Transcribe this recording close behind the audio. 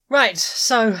Right,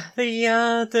 so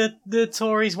the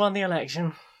Tories won the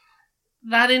election.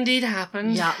 That indeed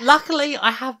happened. Yeah, luckily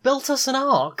I have built us an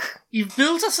ark. You've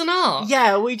built us an ark?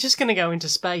 Yeah, we're just going to go into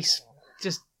space.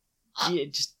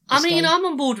 I mean, I'm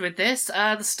on board with this.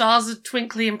 The stars are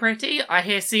twinkly and pretty. I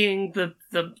hear seeing the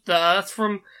Earth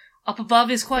from up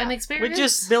above is quite an experience. We're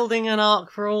just building an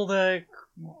ark for all the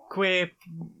queer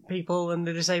people and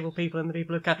the disabled people and the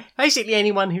people who can't. Basically,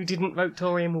 anyone who didn't vote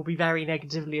Tory will be very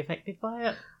negatively affected by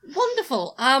it.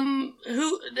 Wonderful. Are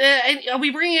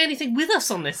we bringing anything with us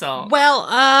on this ark? Well,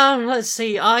 let's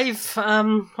see. I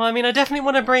definitely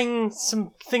want to bring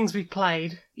some things we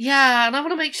played. Yeah, and I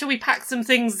want to make sure we pack some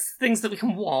things that we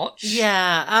can watch.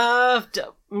 Yeah,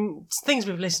 things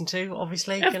we've listened to,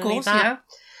 obviously. Of course, yeah.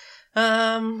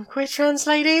 Queer trans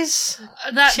ladies.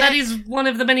 That is one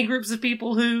of the many groups of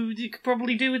people who you could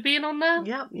probably do with being on there.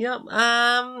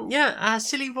 Yep.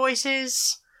 Silly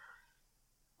voices.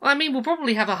 I mean, we'll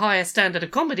probably have a higher standard of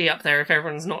comedy up there if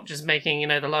everyone's not just making,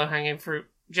 the low-hanging fruit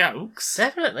jokes.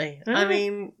 Definitely. Yeah. I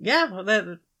mean, yeah.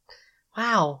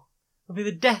 Wow. It'll be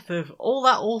the death of all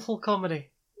that awful comedy.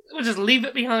 We'll just leave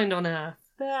it behind on Earth.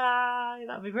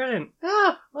 That'd be brilliant.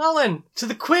 Well then, to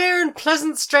the queer and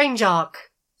pleasant strange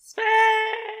ark. Space!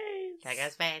 Gotta go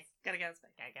space. Gotta go space.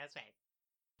 Gotta go space.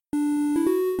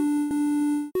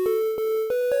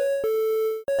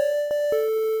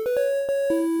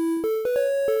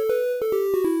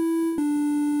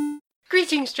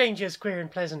 Greetings, strangers, queer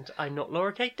and pleasant. I'm not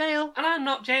Laura Kate Dale. And I'm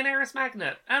not Jane Eris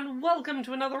Magnet. And welcome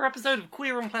to another episode of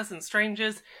Queer and Pleasant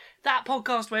Strangers, that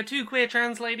podcast where two queer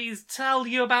trans ladies tell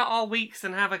you about our weeks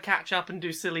and have a catch up and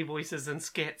do silly voices and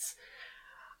skits.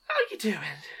 How you doing?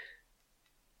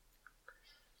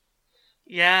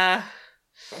 Yeah.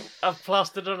 I've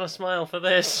plastered on a smile for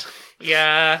this.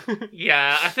 Yeah.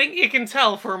 I think you can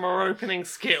tell from our opening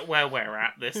skit where we're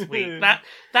at this week. That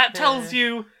tells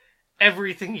you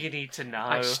everything you need to know.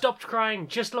 I stopped crying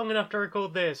just long enough to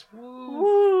record this.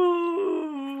 Woo.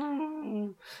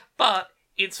 But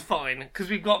it's fine, because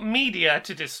we've got media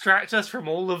to distract us from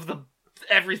all of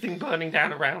everything burning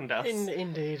down around us.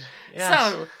 Indeed.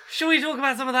 Yes. So, shall we talk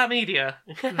about some of that media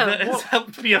that has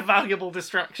helped be a valuable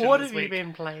distraction What this have week? you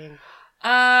been playing?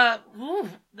 The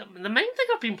main thing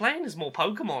I've been playing is more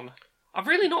Pokemon. I've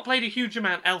really not played a huge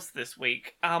amount else this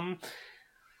week.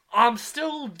 I'm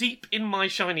still deep in my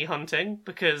shiny hunting,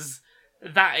 because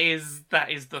that is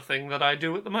the thing that I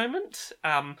do at the moment.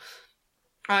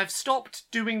 I've stopped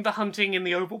doing the hunting in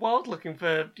the overworld, looking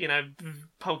for,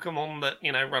 Pokemon that,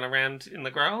 run around in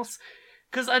the grass,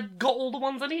 because I'd got all the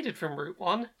ones I needed from Route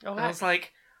 1. Oh, and I was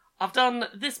like, I've done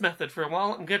this method for a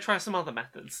while, I'm going to try some other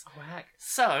methods. Oh, heck.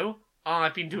 So,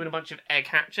 I've been doing a bunch of egg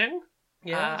hatching.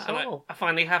 Yeah, and I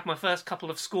finally have my first couple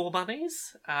of score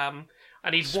bunnies. I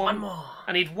need one more.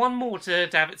 I need one more to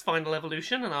have its final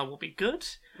evolution, and I will be good.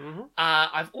 Mm-hmm.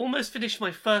 I've almost finished my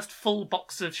first full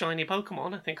box of shiny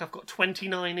Pokemon. I think I've got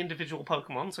 29 individual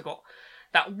Pokemon. So I got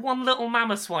that one little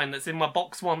Mamoswine that's in my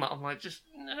box one that I'm like,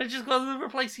 I just got to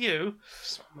replace you.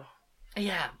 Just one more.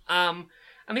 Yeah. And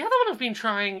the other one I've been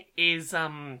trying is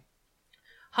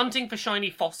hunting for shiny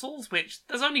fossils, which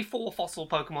there's only 4 fossil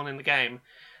Pokemon in the game.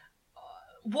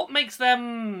 What makes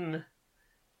them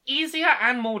easier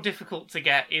and more difficult to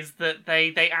get is that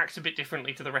they act a bit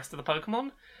differently to the rest of the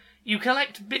Pokemon. You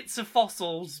collect bits of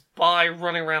fossils by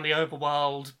running around the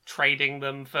overworld, trading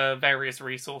them for various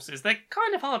resources. They're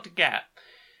kind of hard to get.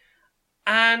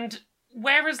 And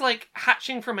whereas,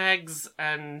 hatching from eggs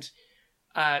and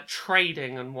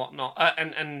trading and whatnot,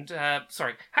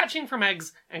 hatching from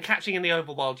eggs and catching in the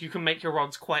overworld, you can make your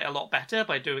odds quite a lot better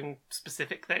by doing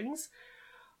specific things.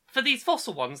 For these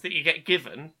fossil ones that you get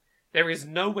given, there is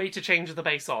no way to change the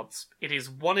base odds. It is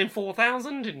 1 in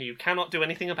 4,000, and you cannot do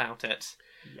anything about it.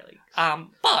 Yikes.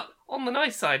 But, on the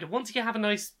nice side, once you have a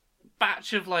nice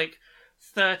batch of,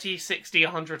 30, 60,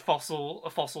 100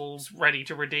 fossils ready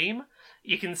to redeem,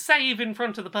 you can save in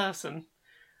front of the person,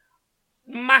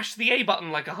 mash the A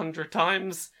button 100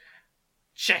 times,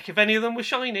 check if any of them were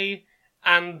shiny,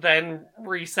 and then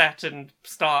reset and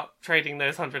start trading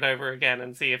those 100 over again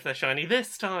and see if they're shiny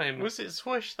this time. Was it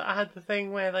Swoosh that had the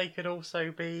thing where they could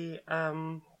also be,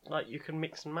 you can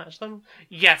mix and match them?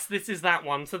 Yes, this is that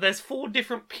one. So there's 4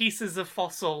 different pieces of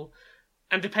fossil,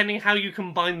 and depending how you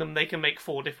combine them, they can make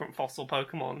 4 different fossil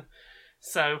Pokemon.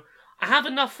 So I have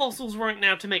enough fossils right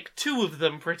now to make 2 of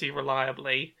them pretty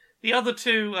reliably. The other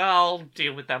 2, I'll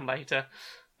deal with them later.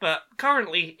 But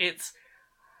currently,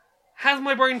 has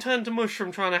my brain turned to mush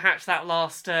from trying to hatch that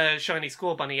last shiny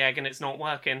Score Bunny egg and it's not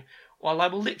working, while I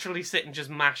will literally sit and just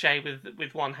mash A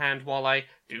with one hand while I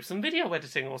do some video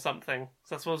editing or something.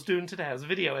 So that's what I was doing today. I was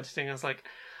video editing. I was like,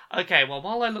 Okay, well,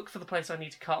 while I look for the place I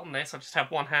need to cut on this, I just have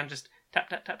one hand just tap,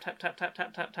 tap, tap, tap, tap, tap,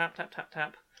 tap, tap, tap, tap, tap,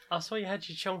 tap. I saw you had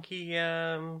your chunky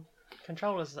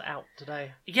controllers out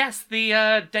today. Yes,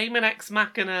 the Damon X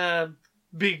Machina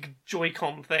big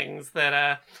Joy-Con things that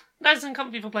are nice and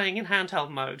comfy for playing in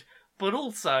handheld mode, but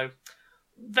also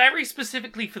very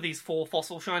specifically for these 4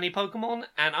 fossil shiny Pokemon,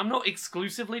 and I'm not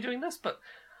exclusively doing this, but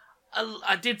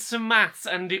I did some maths,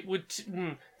 and it would...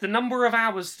 the number of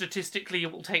hours statistically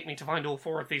it will take me to find all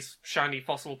 4 of these shiny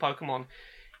fossil Pokemon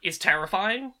is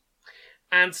terrifying.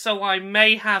 And so I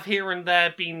may have here and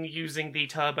there been using the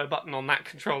turbo button on that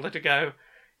controller to go,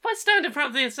 if I stand in front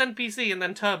of this NPC and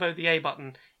then turbo the A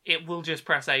button, it will just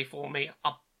press A for me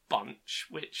a bunch,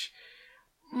 which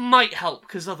might help,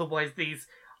 because otherwise these...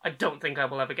 I don't think I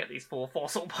will ever get these 4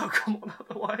 fossil Pokemon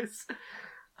otherwise.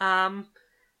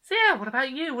 So yeah, what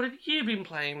about you? What have you been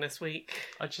playing this week?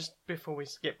 Just before we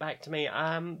get back to me,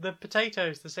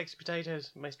 the sexy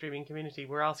potatoes, my streaming community,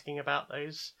 were asking about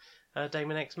those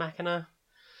Damon X Machina.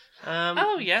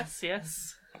 Oh, yes.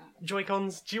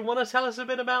 Joy-Cons. Do you want to tell us a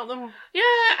bit about them? Yeah,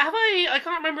 have I? I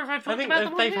can't remember if I've talked about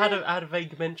them. I think they've had a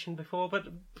vague mention before, but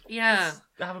yeah,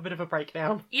 have a bit of a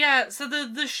breakdown. Yeah, so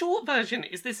the short version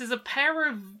is this is a pair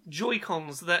of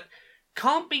Joy-Cons that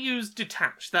can't be used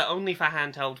detached. They're only for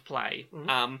handheld play.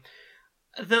 Mm-hmm.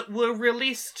 That were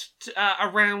released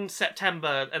around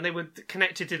September, and they were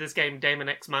connected to this game, Damon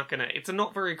X Machina. It's a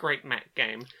not very great mech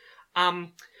game.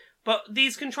 But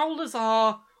these controllers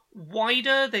are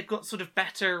wider, they've got sort of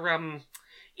better,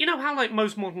 you know how like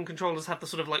most modern controllers have the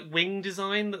sort of like wing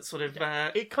design that sort of...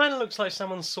 It kind of looks like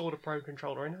someone sawed a Pro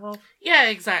controller in half. Yeah,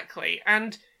 exactly.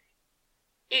 And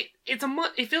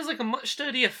it feels like a much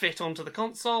sturdier fit onto the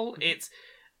console.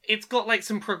 It's got like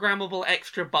some programmable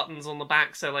extra buttons on the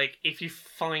back, so like if you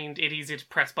find it easier to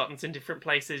press buttons in different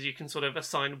places, you can sort of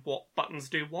assign what buttons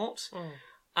do what.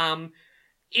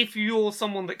 If you're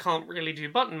someone that can't really do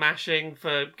button mashing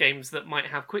for games that might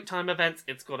have QuickTime events,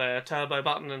 it's got a turbo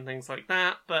button and things like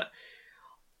that, but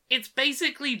it's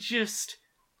basically just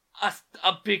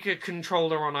a bigger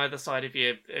controller on either side of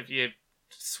your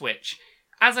Switch.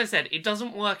 As I said, it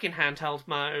doesn't work in handheld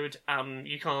mode.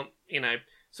 You can't,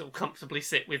 sort of comfortably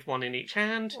sit with one in each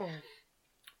hand.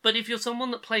 But if you're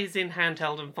someone that plays in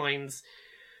handheld and finds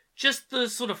just the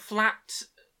sort of flat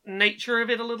nature of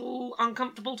it a little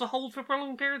uncomfortable to hold for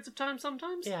prolonged periods of time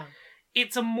sometimes,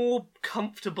 it's a more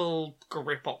comfortable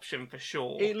grip option for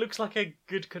sure. It looks like a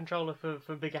good controller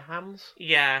for bigger hands.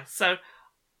 Yeah, so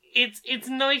it's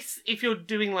nice if you're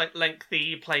doing like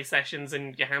lengthy play sessions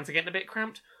and your hands are getting a bit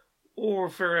cramped, or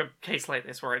for a case like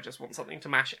this where I just want something to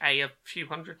mash A a few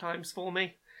hundred times for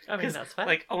me. I mean, that's fair.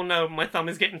 Like, oh no, my thumb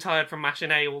is getting tired from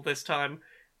mashing A all this time.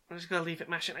 I'm just going to leave it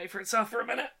mashing A for itself for a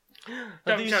minute.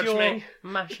 Don't judge me.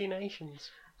 Machinations.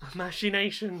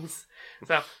 Machinations.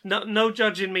 So, no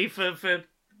judging me for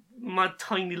my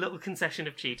tiny little concession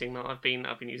of cheating that I've been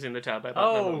using the turbo button.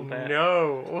 Oh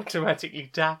no! Automatically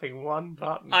tapping one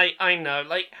button. I know.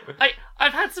 Like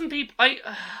I've had some people.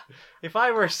 If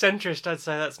I were a centrist, I'd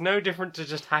say that's no different to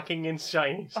just hacking in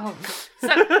shinies. Oh, so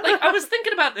like I was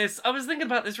thinking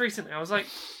about this recently. I was like,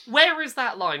 where is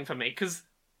that line for me? Because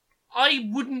I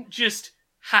wouldn't just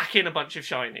hack in a bunch of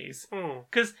shinies.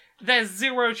 Because there's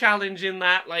zero challenge in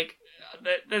that. Like,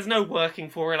 there's no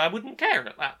working for it. I wouldn't care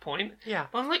at that point. Yeah.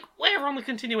 But I'm like, where on the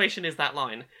continuation is that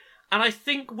line? And I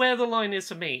think where the line is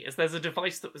for me is there's a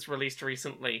device that was released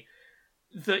recently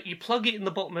that you plug it in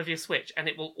the bottom of your Switch and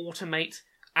it will automate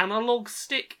analog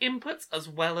stick inputs as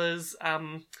well as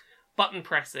button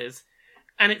presses.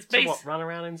 And it's basically... So what, run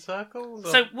around in circles?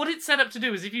 Or... So what it's set up to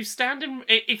do is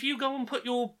if you go and put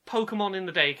your Pokemon in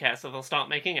the daycare so they'll start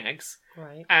making eggs,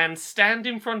 right, and stand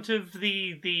in front of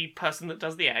the person that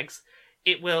does the eggs,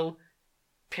 it will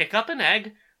pick up an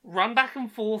egg, run back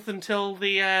and forth until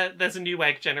there's a new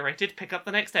egg generated, pick up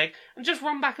the next egg, and just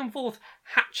run back and forth,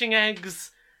 hatching eggs,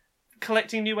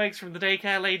 collecting new eggs from the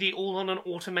daycare lady, all on an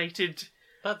automated...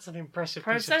 That's an impressive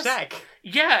process. Piece of tech.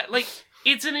 Yeah, like,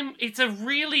 it's a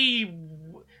really...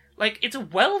 Like, it's a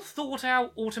well thought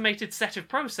out automated set of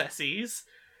processes,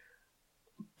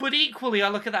 but equally I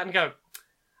look at that and go,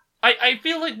 I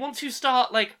feel like once you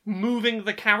start, like, moving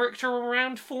the character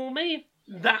around for me,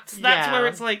 that's where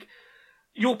it's like,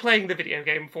 you're playing the video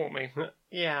game for me.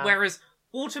 Yeah. Whereas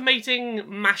automating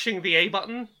mashing the A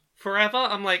button forever,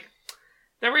 I'm like,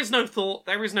 there is no thought,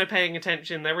 there is no paying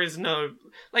attention, there is no...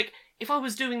 Like, if I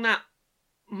was doing that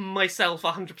myself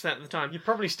 100% of the time... You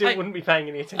probably still wouldn't be paying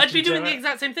any attention. I'd be doing the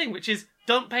exact same thing, which is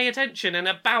don't pay attention, and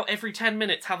about every 10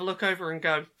 minutes have a look over and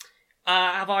go,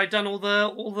 have I done all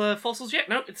the fossils yet?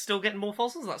 No, it's still getting more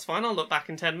fossils, that's fine, I'll look back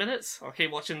in 10 minutes. I'll keep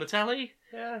watching the telly.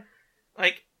 Yeah.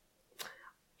 Like,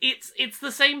 it's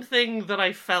the same thing that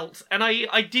I felt, and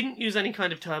I didn't use any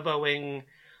kind of turboing.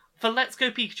 For Let's Go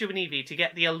Pikachu and Eevee, to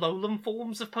get the Alolan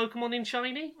forms of Pokemon in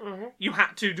Shiny, you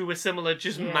had to do a similar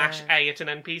just mash A at an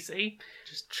NPC.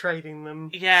 Just trading them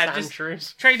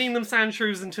Sandshrews. Trading them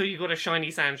Sandshrews until you got a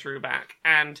shiny Sandshrew back.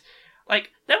 And,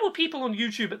 like, there were people on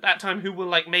YouTube at that time who were,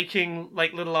 like, making,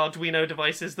 like, little Arduino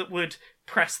devices that would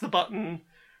press the button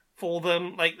for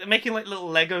them. Like, making, like,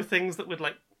 little Lego things that would,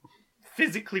 like,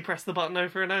 physically press the button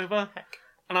over and over. Heck.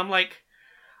 And I'm like...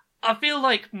 I feel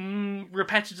like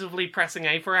repetitively pressing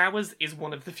A for hours is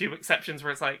one of the few exceptions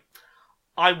where it's like,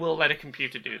 I will let a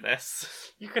computer do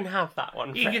this. You can have that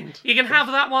one, friend. You can have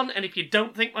that one, and if you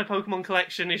don't think my Pokemon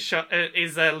collection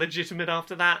is legitimate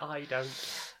after that... I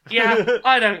don't. Yeah,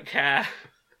 I don't care.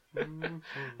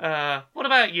 What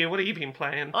about you? What have you been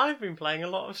playing? I've been playing a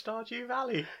lot of Stardew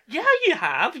Valley. Yeah, you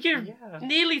have. You're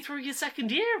nearly through your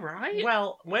second year, right?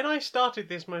 Well, when I started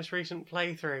this most recent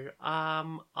playthrough,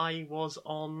 I was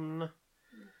on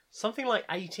something like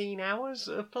 18 hours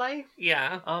of play.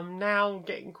 Yeah. I'm now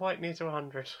getting quite near to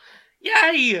 100.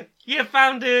 Yay! You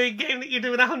found a game that you're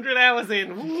doing 100 hours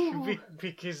in.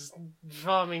 Because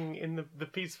farming in the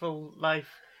peaceful life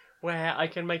where I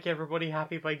can make everybody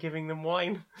happy by giving them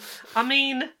wine. I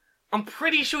mean, I'm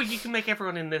pretty sure you can make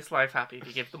everyone in this life happy if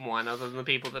you give them wine, other than the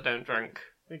people that don't drink.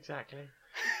 Exactly.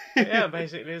 Yeah,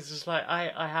 basically it's just like,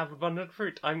 I have abundant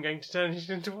fruit, I'm going to turn it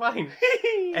into wine.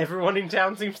 Everyone in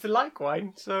town seems to like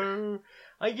wine, so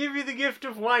I give you the gift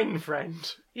of wine,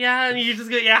 friend. Yeah, and you just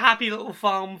get your happy little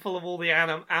farm full of all the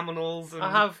animals. And...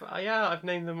 I've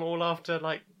named them all after,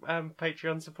 like,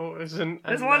 Patreon supporters. And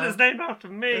there's one that's named after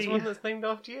me. There's one that's named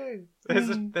after you.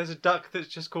 There's a duck that's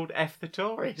just called F the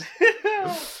Tories.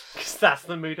 Because that's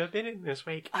the mood I've been in this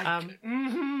week. But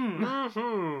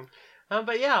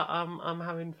yeah, I'm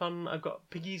having fun. I've got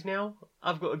piggies now.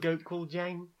 I've got a goat called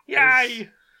Jane. Yay!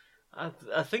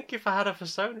 I think if I had a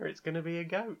persona, it's going to be a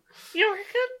goat. You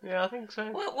reckon? Yeah, I think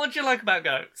so. What do you like about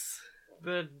goats?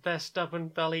 They're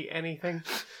stubborn, they'll eat anything.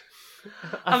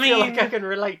 I feel mean, like I can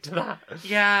relate to that.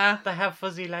 Yeah. They have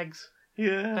fuzzy legs.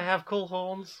 Yeah. They have cool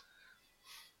horns.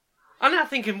 I'm now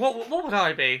thinking, what would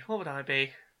I be? What would I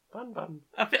be? Bun.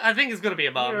 I think it's going to be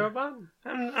a bun. You're a bun.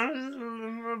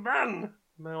 I'm a bun.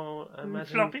 Well,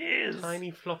 imagine floppy ears.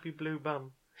 tiny floppy blue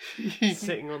bun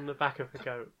sitting on the back of the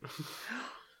goat.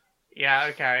 Yeah,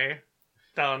 okay.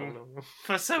 Done. Oh, no.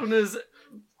 Personas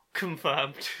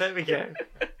confirmed. There we go.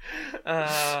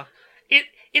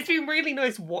 It's been really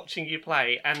nice watching you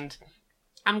play, and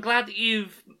I'm glad that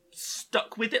you've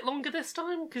stuck with it longer this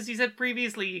time, because you said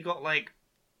previously you got, like,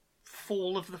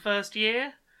 fall of the first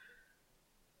year?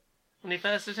 On your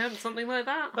first attempt, something like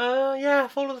that? Yeah,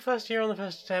 fall of the first year on the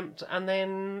first attempt, and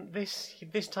then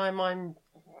this time I'm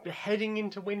heading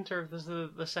into winter of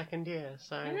the second year,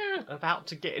 so about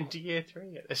to get into year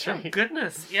 3 at this rate. Oh,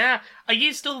 goodness, yeah. Are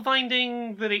you still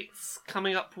finding that it's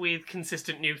coming up with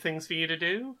consistent new things for you to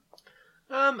do?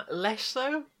 Less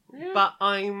so, Yeah. but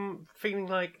I'm feeling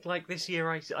like this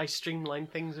year I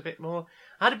streamlined things a bit more.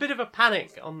 I had a bit of a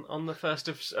panic on the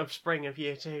 1st of spring of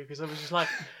year 2, because I was just like,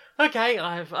 okay,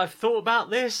 I've thought about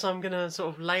this, I'm gonna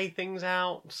sort of lay things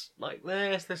out like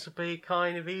this will be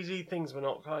kind of easy, things were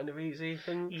not kind of easy.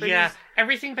 Yeah,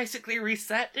 everything basically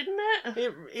reset, didn't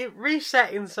it? It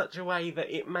reset in such a way that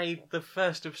it made the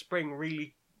 1st of spring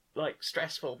really, like,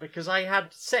 stressful, because I had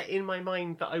set in my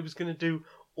mind that I was gonna do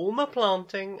all my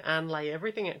planting and lay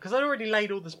everything out, because I'd already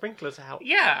laid all the sprinklers out.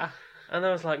 Yeah. And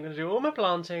I was like, I'm going to do all my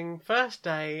planting first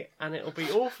day and it'll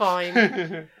be all fine.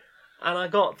 And I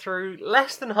got through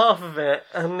less than half of it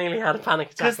and nearly had a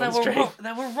panic attack on stream. Because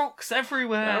there were rocks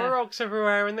everywhere. There were rocks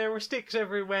everywhere and there were sticks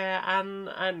everywhere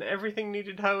and everything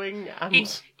needed hoeing.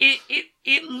 And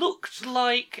It looked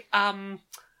like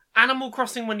Animal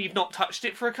Crossing when you've not touched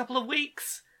it for a couple of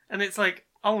weeks. And it's like,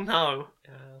 oh no.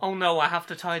 Oh no, I have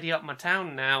to tidy up my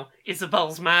town now.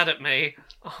 Isabel's mad at me.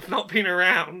 I've not been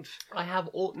around. I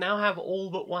now have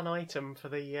all but one item for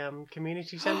the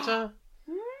community centre.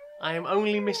 I am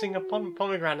only missing a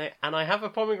pomegranate, and I have a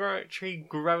pomegranate tree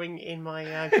growing in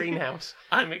my greenhouse.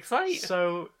 I'm excited.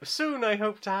 So soon I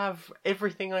hope to have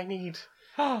everything I need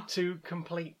to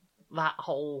complete that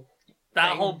whole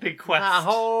big quest. That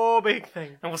whole big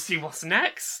thing. And we'll see what's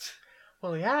next.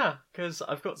 Well, yeah, because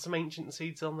I've got some ancient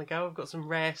seeds on the go. I've got some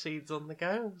rare seeds on the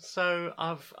go. So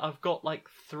I've got like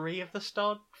 3 of the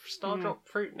star drop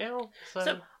fruit now.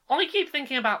 So I keep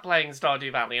thinking about playing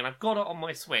Stardew Valley, and I've got it on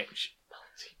my Switch.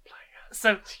 Multiplayer.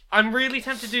 So I'm really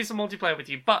tempted to do some multiplayer with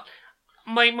you. But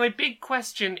my big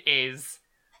question is,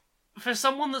 for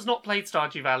someone that's not played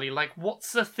Stardew Valley, like,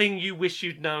 what's the thing you wish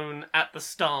you'd known at the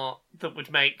start that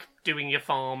would make doing your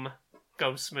farm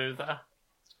go smoother?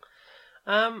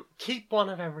 Keep one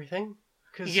of everything,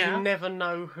 because Yeah. you never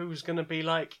know who's going to be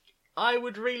like, I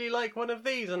would really like one of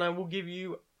these, and I will give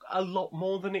you a lot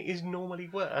more than it is normally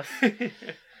worth.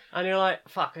 And you're like,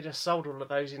 fuck, I just sold all of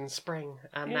those in spring,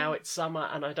 and Yeah. now it's summer,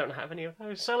 and I don't have any of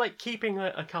those. So, like, keeping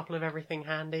a couple of everything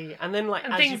handy, and then, like,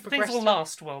 And as you things progress... will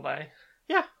last, will they?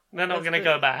 Yeah. They're not That's going to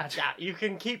the- go bad. Yeah, you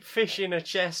can keep fish in a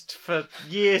chest for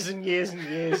years and years and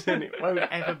years, and it won't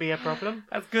ever be a problem.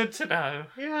 That's good to know.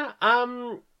 Yeah,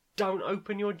 don't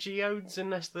open your geodes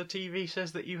unless the TV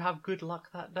says that you have good luck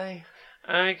that day,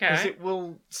 because Okay. it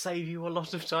will save you a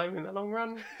lot of time in the long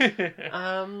run.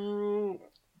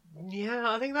 Yeah,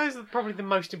 I think those are probably the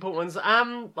most important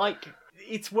ones. Like,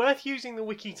 it's worth using the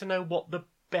wiki to know what the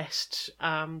best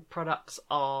products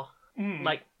are, Mm.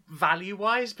 like,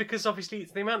 value-wise, because obviously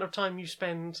it's the amount of time you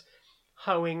spend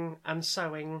hoeing and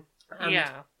sowing and,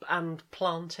 Yeah. and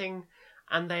planting,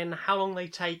 and then how long they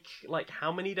take, like,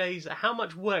 how many days, how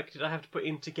much work did I have to put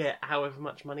in to get however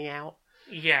much money out.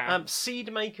 Yeah.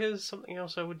 Seed makers, something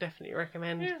else I would definitely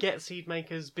recommend. Yeah. Get seed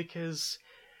makers, because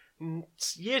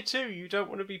year 2, you don't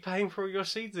want to be paying for all your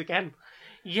seeds again.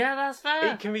 Yeah, that's fair.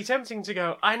 It can be tempting to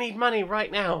go, I need money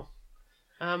right now.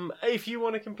 If you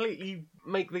want to completely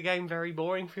make the game very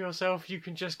boring for yourself, you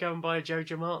can just go and buy a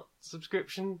Jojo Mart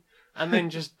subscription and then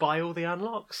just buy all the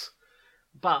unlocks.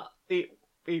 But it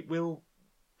will...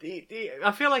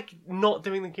 I feel like not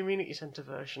doing the community center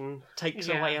version takes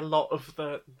Yeah. away a lot of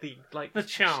the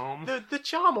charm. the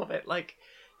charm of it. Like,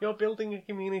 you're building a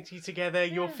community together,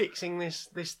 you're Yeah. fixing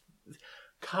this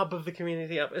hub of the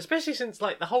community up, especially since,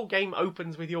 like, the whole game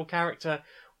opens with your character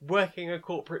working a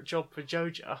corporate job for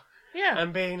Joja Yeah.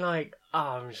 and being like, oh,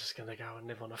 I'm just gonna go and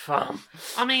live on a farm.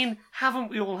 I mean, haven't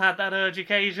we all had that urge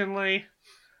occasionally?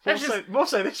 Let's More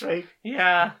so this week.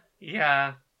 Yeah.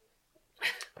 Yeah.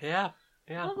 Yeah.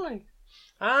 Lovely.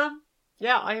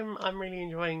 Yeah, I'm really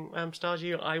enjoying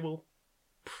Stardew. I will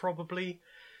probably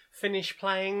finish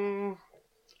playing.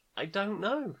 I don't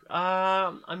know.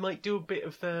 I might do a bit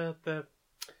of the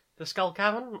Skull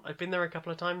Cavern. I've been there a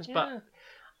couple of times, Yeah.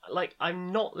 but like,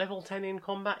 I'm not level 10 in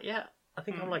combat yet. I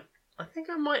think I think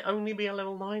I might only be a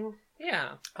level 9.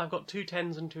 Yeah. I've got 2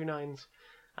 10s and 2 9s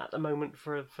at the moment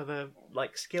for the,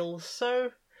 like, skills.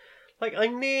 So, like,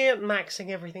 I'm near maxing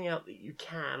everything out that you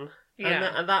can. And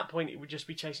Yeah. at that point, it would just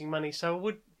be chasing money. So I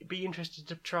would be interested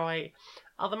to try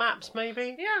other maps,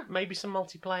 maybe. Yeah. Maybe some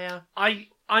multiplayer.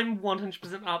 I'm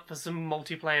 100% up for some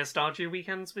multiplayer Stardew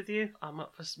weekends with you. I'm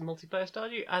up for some multiplayer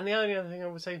Stardew. And the only other thing I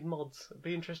would say is mods. I'd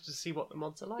be interested to see what the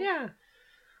mods are like. Yeah.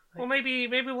 Well, maybe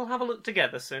we'll have a look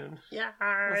together soon. Yeah.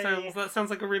 That sounds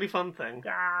like a really fun thing.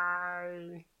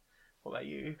 Yay. What about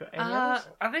you? You got any I others?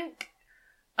 think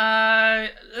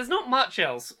there's not much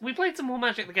else. We played some more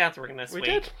Magic the Gathering this week. We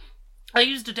did. I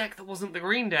used a deck that wasn't the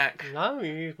green deck. No,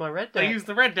 you used my red I deck. used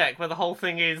the red deck, where the whole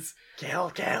thing is Kill.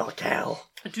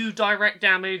 do direct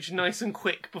damage nice and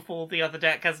quick before the other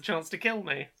deck has a chance to kill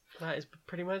me. That is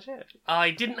pretty much it.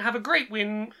 I didn't have a great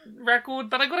win record,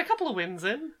 but I got a couple of wins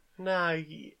in. No,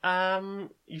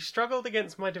 you struggled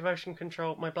against my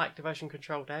black devotion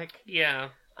control deck. Yeah.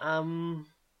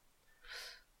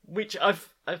 Which I've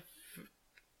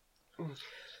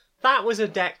that was a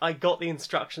deck I got the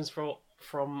instructions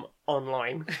from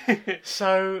online.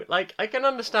 So, like, I can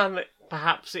understand that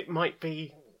perhaps it might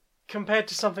be, compared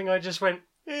to something I just went,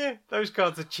 those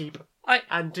cards are cheap,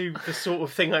 and do the sort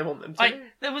of thing I want them to do.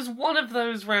 There was one of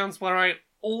those rounds where I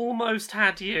almost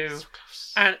had you, So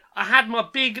close. and I had my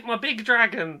big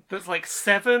dragon that's like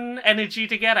 7 energy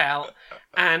to get out,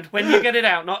 and when you get it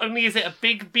out, not only is it a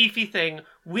big beefy thing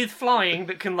with flying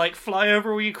that can like fly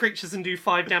over all your creatures and do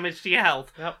 5 damage to your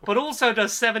health, Yep. but also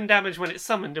does 7 damage when it's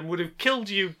summoned and would have killed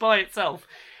you by itself.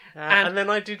 And then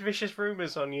I did vicious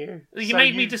rumours on you. You So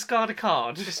made me discard a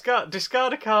card.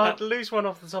 discard a card, lose one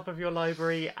off the top of your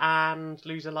library, and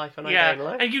lose a life, and I gain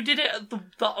life. And you did it at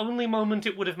the only moment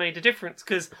it would have made a difference,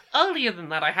 because earlier than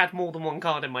that I had more than one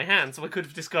card in my hand, so I could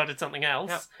have discarded something else.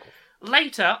 Yep.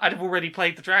 Later, I'd have already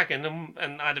played the dragon,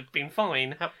 and I'd have been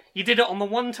fine. Yep. You did it on the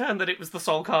one turn that it was the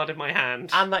sole card in my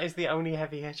hand. And that is the only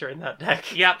heavy hitter in that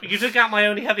deck. Yep, you took out my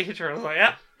only heavy hitter, and I was like,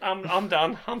 yep, I'm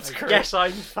done. I'm screwed. Guess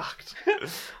I'm fucked.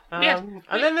 And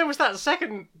then there was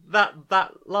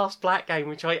that last black game,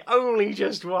 which I only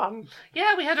just won.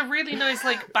 Yeah, we had a really nice,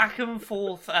 like, back and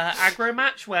forth aggro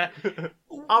match where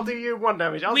I'll do you 1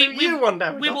 damage. I'll do you 1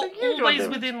 damage. we I'll were do you 1 always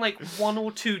damage. within, like, 1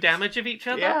 or 2 damage of each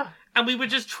other. Yeah. And we were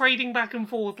just trading back and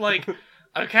forth, like,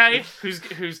 okay,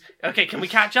 who's, okay, can we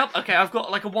catch up? Okay, I've got,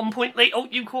 like, a 1 point lead. Oh,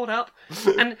 you caught up.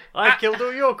 And I've killed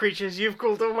all your creatures, you've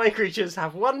killed all my creatures,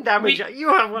 have 1 damage, you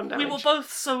have 1 damage. we were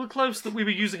both so close that we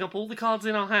were using up all the cards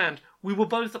in our hand we were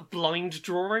both blind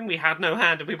drawing. We had no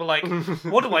hand, and we were like,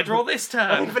 "What do I draw this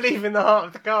I turn?" believe in the heart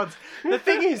of the cards. The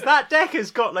thing is, that deck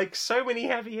has got like so many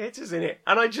heavy hitters in it,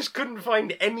 and I just couldn't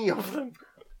find any of them.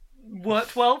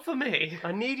 Worked well for me.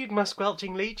 I needed my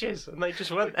squelching leeches, and they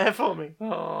just weren't there for me.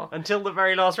 Oh, Until the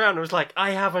very last round, I was like,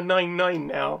 I have a 9/9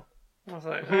 now. I was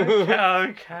like,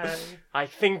 okay. I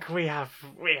think we have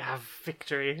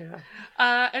victory.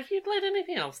 Have you played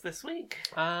anything else this week?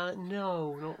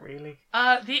 No, not really.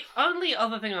 The only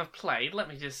other thing I've played, let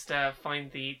me just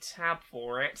find the tab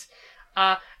for it.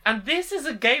 And this is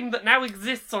a game that now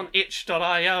exists on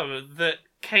itch.io that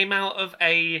came out of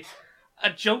a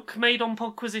joke made on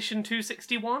Podquisition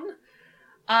 261.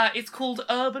 It's called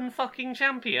Urban Fucking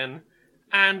Champion.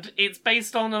 And it's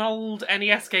based on an old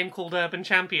NES game called Urban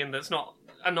Champion that's not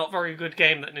a not very good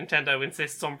game that Nintendo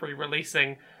insists on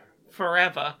re-releasing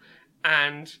forever.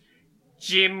 And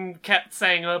Jim kept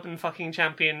saying Urban Fucking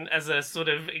Champion as a sort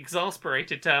of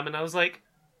exasperated term, and I was like,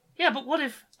 yeah, but what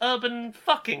if Urban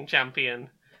Fucking Champion?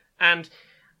 And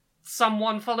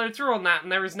someone followed through on that,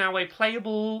 and there is now a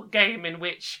playable game in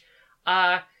which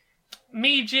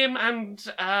me, Jim, and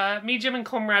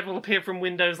Conrad will appear from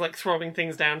windows, like throwing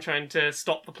things down, trying to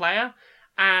stop the player.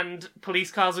 And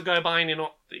police cars will go by, and you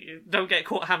don't get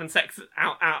caught having sex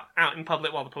out in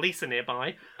public while the police are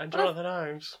nearby. And Jonathan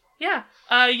Holmes. Yeah,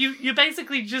 you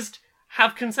basically just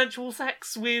have consensual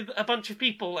sex with a bunch of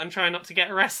people and try not to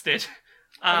get arrested.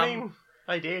 I mean,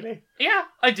 ideally. Yeah,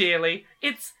 ideally.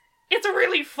 It's a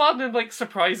really fun and like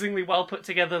surprisingly well put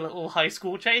together little high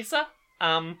school chaser.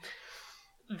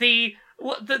 The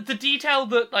detail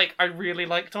that like I really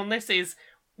liked on this is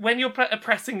when you're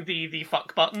pressing the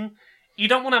fuck button, you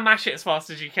don't want to mash it as fast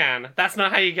as you can. That's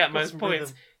not how you get most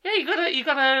points. Rhythm. Yeah, you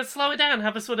gotta slow it down.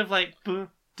 Have a sort of like Have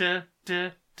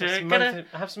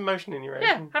some motion in your ocean.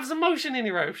 Yeah, have some motion in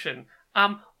your ocean.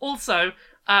 Also,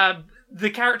 the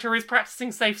character is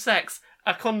practicing safe sex.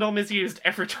 A condom is used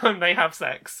every time they have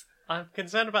sex. I'm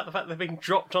concerned about the fact they're being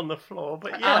dropped on the floor,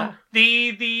 but yeah.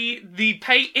 The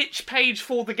itch page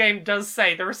for the game does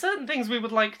say there are certain things we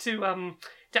would like to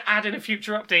add in a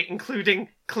future update, including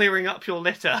clearing up your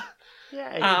litter.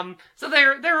 Yeah. So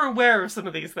they're aware of some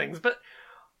of these things, but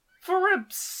for a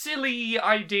silly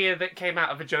idea that came out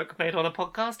of a joke made on a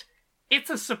podcast, it's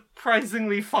a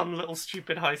surprisingly fun little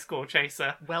stupid high score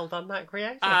chaser. Well done, that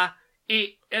creator.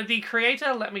 The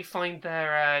creator, let me find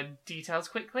their details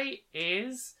quickly,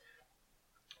 is...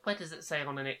 Where does it say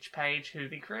on an itch page who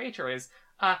the creator is?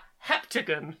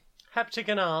 Heptagon.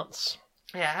 Heptagon Arts.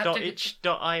 Yeah,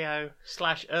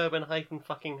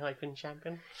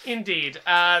 .itch.io/urban-fucking-champion. Indeed.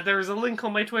 There is a link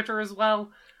on my Twitter as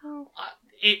well.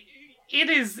 It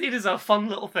is a fun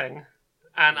little thing.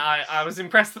 And I was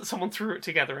impressed that someone threw it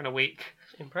together in a week.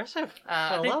 Impressive.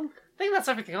 Well done. I think that's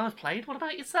everything I've played. What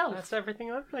about yourself? That's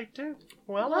everything I've played too.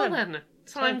 Well then.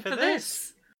 Time for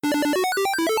this.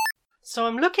 So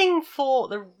I'm looking for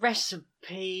the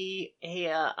recipe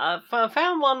here. I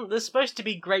found one that's supposed to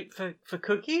be great for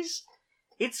cookies.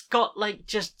 It's got like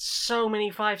just so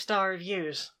many 5-star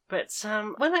reviews. But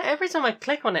every time I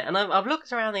click on it and I've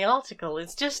looked around the article,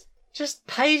 it's just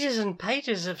pages and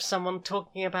pages of someone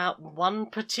talking about one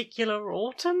particular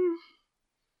autumn.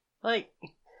 Like,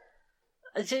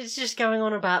 it's just going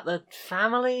on about the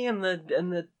family and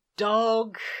the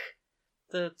dog,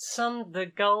 the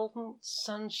golden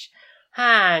sun.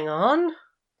 Hang on.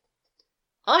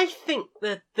 I think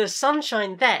that the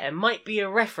sunshine there might be a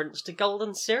reference to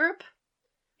golden syrup.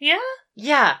 Yeah?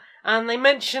 Yeah, and they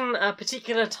mention a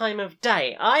particular time of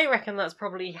day. I reckon that's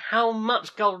probably how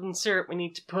much golden syrup we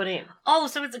need to put in. Oh,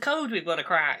 so it's a code we've got to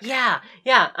crack. Yeah,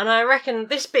 and I reckon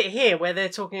this bit here where they're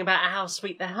talking about how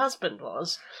sweet their husband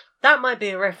was, that might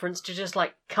be a reference to just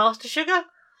like caster sugar.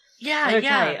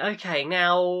 Yeah, Okay,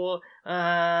 now,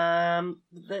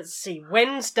 let's see,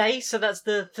 Wednesday, so that's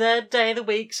the third day of the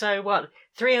week, so what,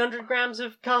 300 grams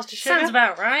of caster sugar? Sounds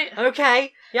about right.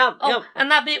 Okay, yep.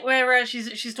 And that bit where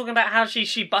she's talking about how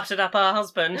she buttered up her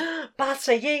husband.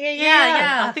 Butter,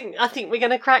 yeah. I think we're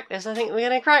gonna crack this,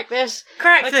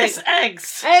 Crack this,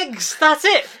 eggs! Eggs, that's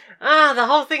it! The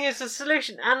whole thing is a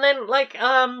solution, and then, like,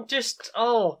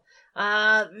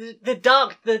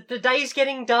 the day's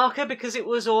getting darker because it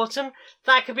was autumn.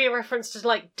 That could be a reference to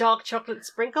like dark chocolate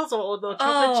sprinkles or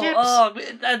chocolate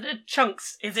chips.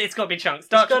 Chunks. It's got to be chunks. It's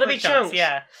got to be chunks.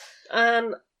 Yeah.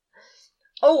 They're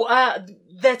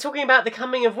talking about the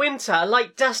coming of winter,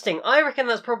 like dusting. I reckon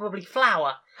that's probably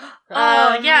flour.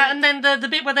 Yeah, and then the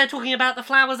bit where they're talking about the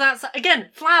flowers outside again.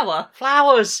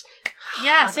 Flowers.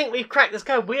 Yes. I think we've cracked this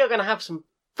code. We are going to have some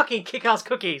fucking kick-ass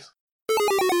cookies.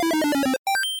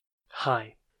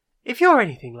 Hi. If you're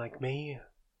anything like me,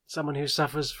 someone who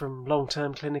suffers from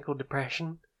long-term clinical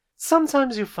depression,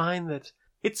 sometimes you find that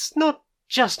it's not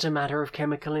just a matter of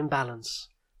chemical imbalance.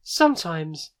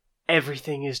 Sometimes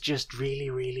everything is just really,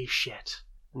 really shit.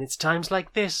 And it's times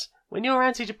like this when your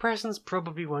antidepressants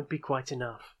probably won't be quite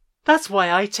enough. That's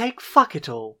why I take Fuck It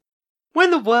All. When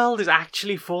the world is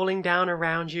actually falling down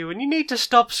around you and you need to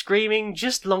stop screaming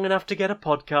just long enough to get a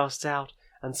podcast out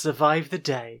and survive the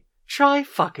day, try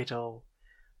Fuck It All.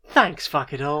 Thanks,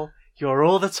 Fuck It All. You're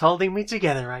all that's holding me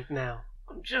together right now.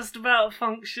 I'm just about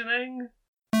functioning.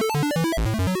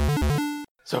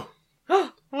 So,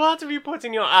 what have you put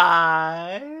in your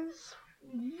eyes?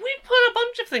 We put a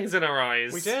bunch of things in our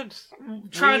eyes. We did.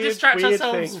 Trying to distract weird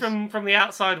ourselves things. from the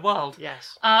outside world.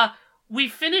 Yes. We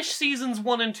finished seasons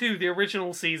 1 and 2, the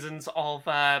original seasons of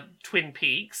Twin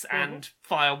Peaks and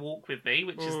Fire Walk With Me,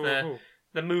 which is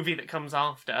the movie that comes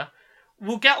after.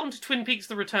 We'll get on to Twin Peaks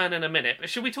The Return in a minute, but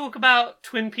should we talk about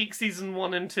Twin Peaks season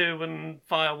 1 and 2 and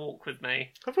Fire Walk With Me?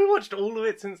 Have we watched all of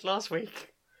it since last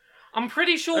week? I'm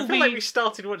pretty sure I feel like we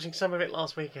started watching some of it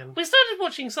last weekend. We started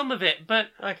watching some of it, but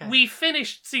Okay. we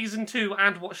finished season 2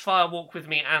 and watched Fire Walk With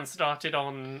Me and started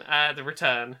on The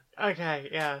Return. Okay,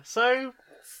 yeah. So,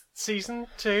 season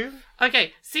 2.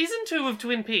 Okay, season 2 of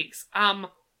Twin Peaks.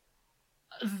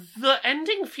 The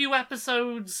ending few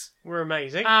episodes, We're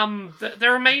amazing.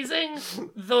 they're amazing.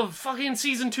 The fucking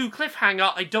season 2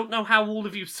 cliffhanger, I don't know how all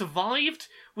of you survived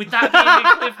with that being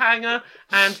a cliffhanger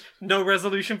and no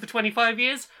resolution for 25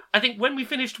 years. I think when we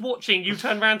finished watching, you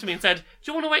turned around to me and said, do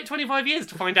you want to wait 25 years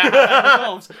to find out how that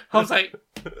resolves? I was like,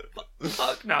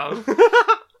 fuck no.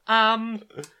 And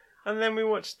then we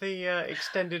watched the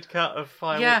extended cut of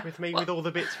Fire Yeah, Walk With Me with all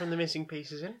the bits from the missing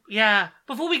pieces in. Yeah,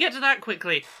 before we get to that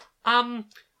quickly,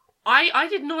 I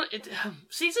did not.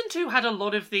 Season 2 had a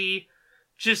lot of the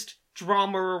just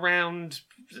drama around,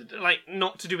 like,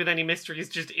 not to do with any mysteries,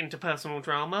 just interpersonal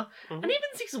drama. And even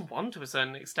season 1 to a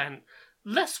certain extent.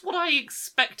 Less what I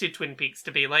expected Twin Peaks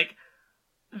to be. Like,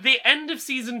 the end of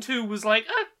season 2 was like,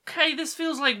 okay, this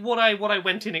feels like what I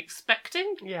went in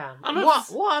expecting. Yeah. I'm not What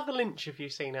s- other Lynch have you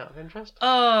seen out of interest?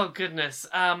 Oh, goodness.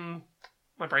 My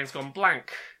brain's gone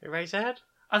blank. Eraserhead?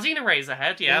 I've seen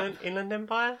Eraserhead, yeah. Inland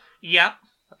Empire? Yeah.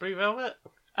 Blue Velvet?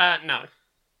 No.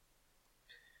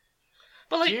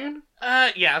 But, like, Dune?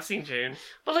 yeah, I've seen June.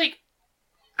 But, like,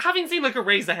 having seen, like,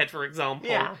 Eraserhead, for example,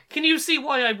 Yeah. can you see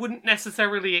why I wouldn't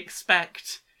necessarily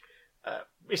expect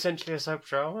Essentially a soap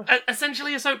drama.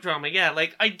 essentially a soap drama? Yeah,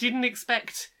 like, I didn't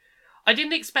expect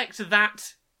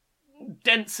that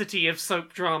density of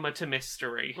soap drama to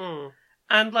mystery.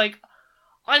 And, like,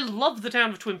 I love the town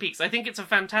of Twin Peaks. I think it's a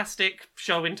fantastic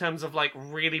show in terms of, like,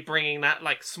 really bringing that,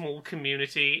 like, small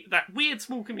community, that weird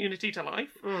small community to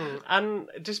life. And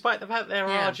despite the fact there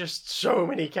Yeah. are just so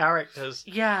many characters,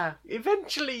 Yeah.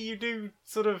 eventually you do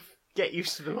sort of get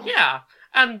used to them all. Yeah.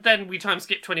 And then we time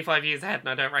skip 25 years ahead and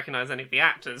I don't recognise any of the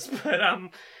actors. But,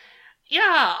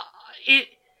 yeah, it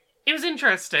was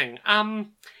interesting.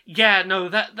 Yeah, no,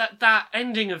 that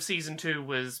ending of season 2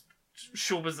 was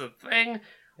a thing.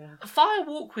 Yeah. Fire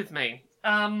Walk With Me.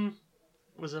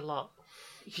 Was a lot.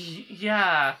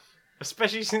 Yeah.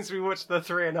 Especially since we watched the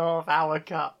 3.5 hour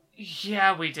cut.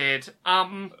 Yeah, we did.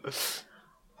 Here's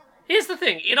the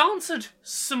thing. It answered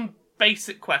some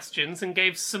basic questions and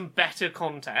gave some better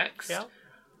context. Yeah.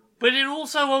 But it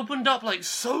also opened up, like,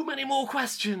 so many more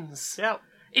questions. Yeah.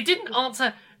 It didn't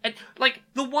answer... Like,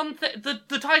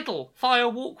 the title, Fire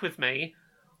Walk With Me,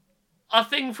 a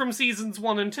thing from seasons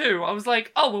 1 and 2. I was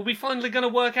like, oh, are we finally going to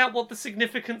work out what the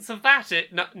significance of that is?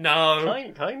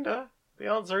 No. Kinda. The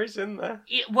answer is in there.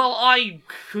 Well, I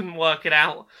couldn't work it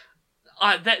out.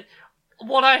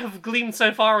 What I have gleaned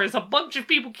so far is a bunch of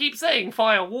people keep saying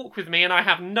Fire Walk With Me, and I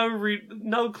have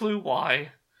no clue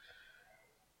why.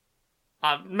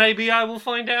 Maybe I will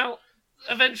find out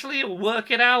eventually, or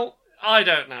work it out. I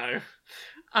don't know.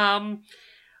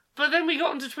 But then we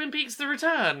got onto Twin Peaks The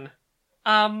Return.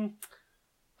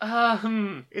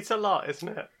 It's a lot, isn't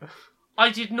it? I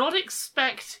did not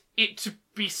expect it to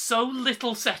be so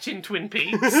little set in Twin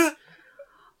Peaks.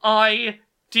 I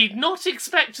did not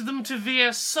expect them to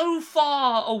veer so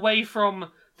far away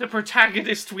from the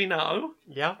protagonist we know.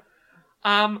 Yeah.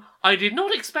 I did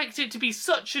not expect it to be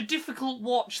such a difficult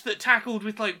watch that tackled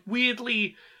with, like,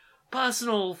 weirdly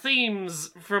personal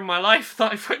themes from my life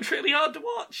that I found really hard to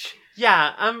watch.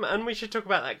 Yeah, and we should talk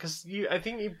about that, because I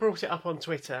think you brought it up on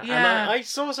Twitter, and Yeah. I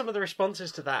saw some of the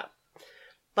responses to that.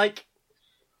 Like,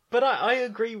 but I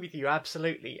agree with you,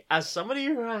 absolutely. As somebody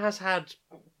who has had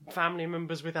family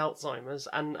members with Alzheimer's,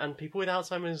 and people with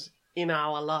Alzheimer's in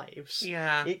our lives,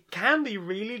 Yeah. it can be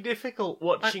really difficult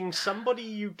watching somebody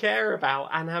you care about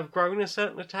and have grown a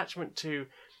certain attachment to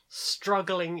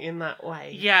struggling in that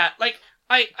way. Yeah, like,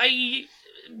 I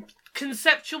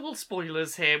conceptual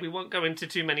spoilers here, we won't go into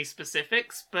too many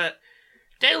specifics, but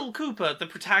Dale Cooper, the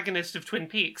protagonist of Twin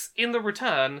Peaks, in The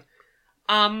Return,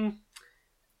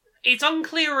 it's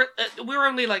unclear, we're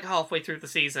only like halfway through the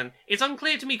season, it's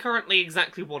unclear to me currently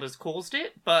exactly what has caused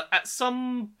it, but at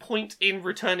some point in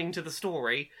returning to the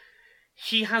story,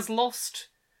 he has lost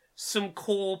some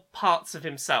core parts of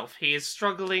himself. He is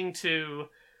struggling to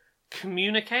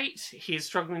communicate, he is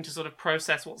struggling to sort of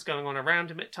process what's going on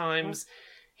around him at times.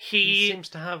 He seems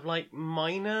to have, like,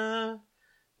 minor,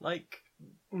 like,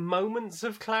 moments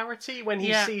of clarity when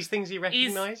he sees things he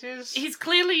recognises. He's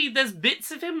clearly, there's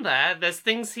bits of him there, there's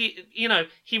things he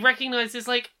recognises,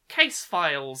 like, case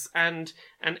files and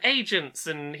agents,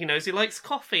 and he knows he likes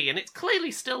coffee, and it's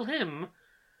clearly still him.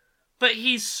 But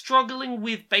he's struggling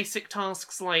with basic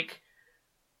tasks like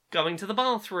going to the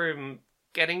bathroom,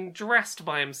 getting dressed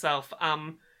by himself,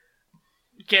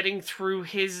 getting through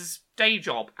his day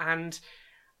job, and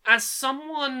as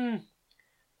someone,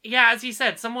 as you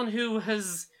said, someone who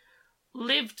has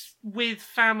lived with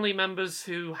family members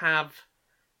who have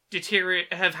had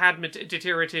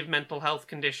deteriorative mental health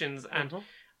conditions, and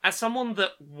as someone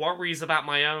that worries about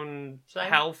my own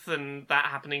health and that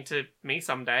happening to me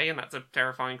someday, and that's a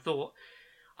terrifying thought,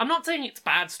 I'm not saying it's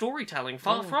bad storytelling,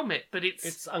 far from it, but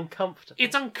it's uncomfortable.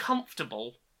 It's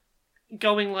uncomfortable.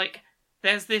 Going like,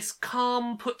 there's this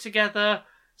calm, put together,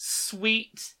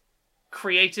 sweet,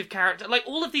 creative character, like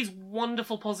all of these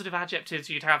wonderful positive adjectives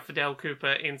you'd have for Dale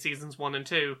Cooper in seasons 1 and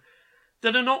 2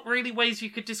 that are not really ways you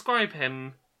could describe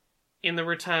him in The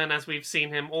Return as we've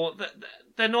seen him, or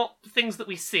they're not things that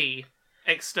we see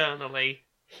externally.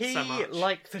 He, so much.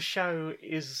 like the show,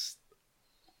 is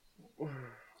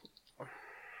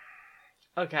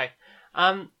okay.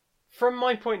 From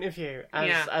my point of view,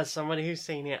 as somebody who's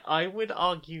seen it, I would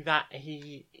argue that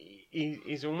he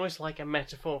is almost like a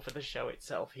metaphor for the show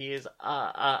itself. He is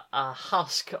a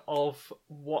husk of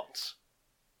what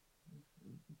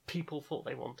people thought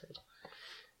they wanted.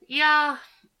 Yeah,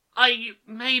 here's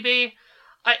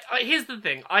the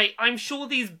thing. I'm sure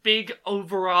these big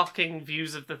overarching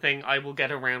views of the thing I will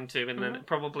get around to in the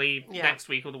probably next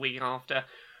week or the week after.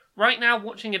 Right now,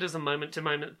 watching it as a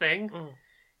moment-to-moment thing,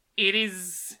 it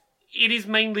is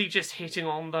mainly just hitting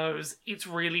on those. It's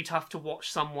really tough to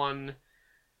watch someone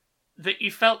that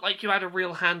you felt like you had a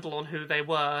real handle on who they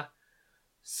were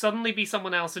suddenly be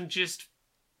someone else and just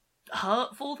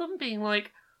hurt for them, being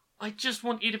like, I just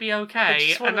want you to be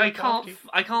okay, and I can't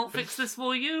fix this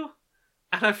for you,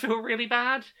 and I feel really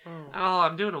bad.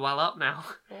 I'm doing a well up now.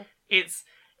 It's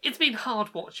been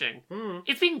hard watching.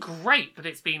 It's been great, but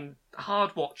it's been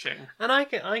hard watching. And I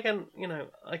can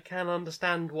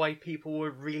understand why people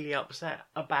were really upset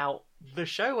about the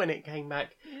show when it came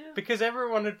back, because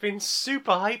everyone had been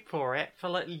super hyped for it for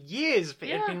like years. It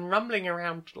had been rumbling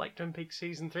around like Twin Peaks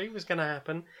season 3 was going to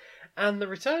happen, and The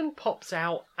Return pops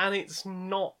out, and it's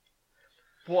not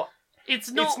what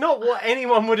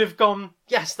anyone would have gone,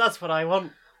 yes, that's what I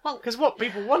want. Well, because what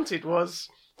people wanted was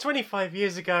 25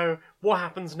 years ago, what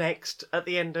happens next at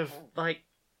the end of like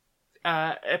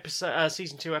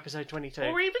season 2, episode 22,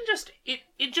 or even just it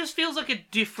just feels like a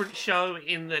different show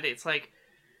in that it's like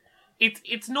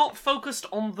it's not focused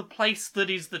on the place that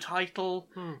is the title.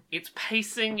 Its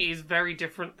pacing is very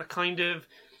different. The kind of,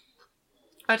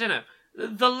 I don't know,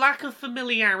 the lack of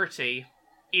familiarity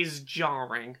is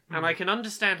jarring, and I can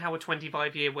understand how a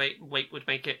 25-year wait would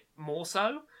make it more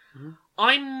so.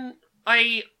 I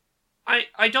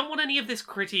don't want any of this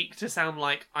critique to sound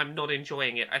like I'm not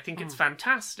enjoying it. I think it's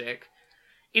fantastic.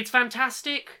 It's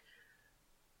fantastic,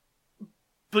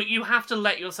 but you have to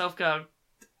let yourself go,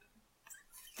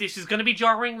 this is going to be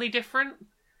jarringly different,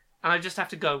 and I just have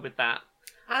to go with that.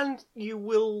 And you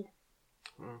will...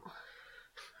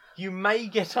 You may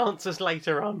get answers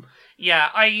later on. Yeah,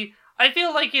 I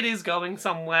feel like it is going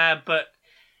somewhere, but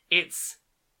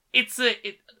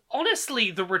honestly,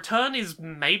 The Return is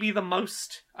maybe the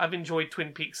most I've enjoyed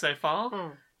Twin Peaks so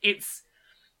far.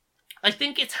 I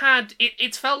think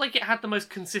it's felt like it had the most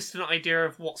consistent idea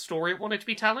of what story it wanted to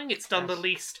be telling. It's done the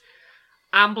least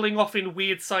ambling off in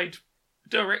weird side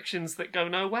directions that go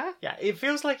nowhere. Yeah, it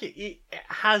feels like it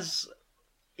has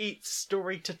its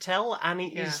story to tell, and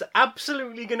it is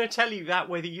absolutely going to tell you that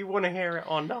whether you want to hear it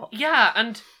or not. Yeah,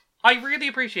 and I really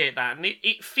appreciate that, and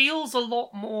it feels a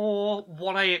lot more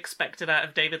what I expected out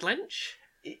of David Lynch.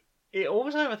 It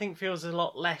also, I think, feels a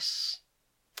lot less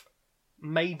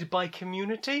made by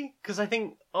Community, because I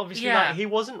think, obviously, like, he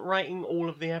wasn't writing all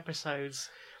of the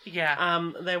episodes.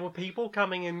 Yeah. There were people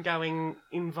coming and going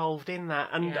involved in that,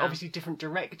 and obviously different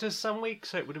directors some weeks,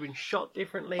 so it would have been shot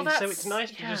differently, so it's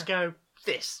nice to just go,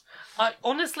 this.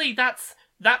 Honestly, that's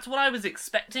what I was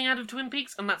expecting out of Twin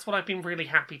Peaks, and that's what I've been really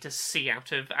happy to see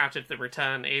out of The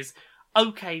Return is,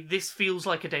 okay, this feels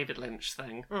like a David Lynch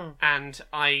thing, and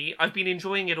I've been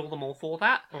enjoying it all the more for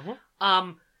that.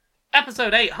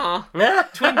 Episode 8, huh?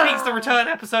 Twin Peaks The Return,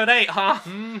 Episode 8, huh?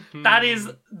 That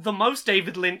is the most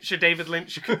David Lynch a David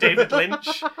Lynch could David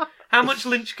Lynch. How much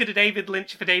Lynch could a David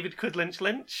Lynch if a David could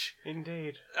Lynch?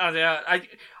 Indeed.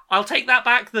 I'll take that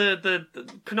back. The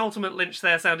penultimate Lynch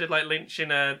there sounded like Lynch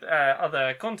in a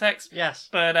other context. Yes.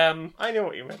 But I know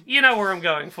what you meant. you know where I'm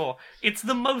going for. It's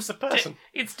the most person.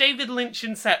 It's David Lynch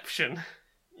Inception.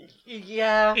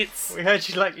 Yeah. It's We heard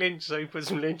you like Lynch, so you put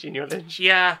some Lynch in your Lynch.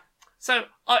 yeah. So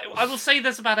I will say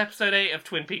this about episode 8 of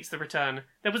Twin Peaks: The Return.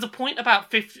 There was a point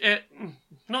about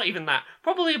not even that,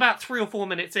 probably about 3 or 4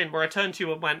 minutes in, where I turned to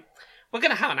you and went, "We're going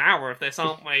to have an hour of this,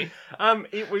 aren't we?"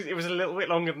 It was a little bit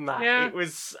longer than that. Yeah. It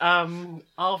was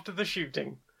after the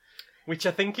shooting, which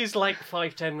I think is like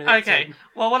 5-10 minutes. Okay. in.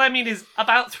 Well, what I mean is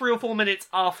about 3 or 4 minutes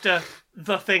after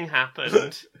the thing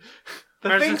happened. The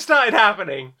Whereas thing it's- started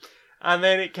happening, and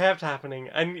then it kept happening,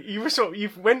 and you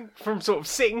went from sort of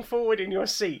sitting forward in your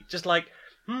seat, just like,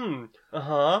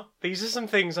 these are some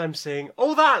things I'm seeing.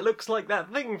 Oh, that looks like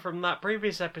that thing from that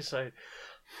previous episode.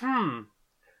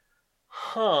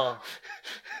 Huh.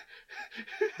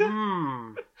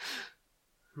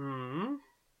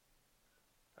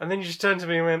 And then you just turned to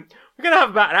me and went, "We're gonna have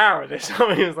about an hour of this."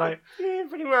 And he was like, "Yeah,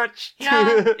 pretty much."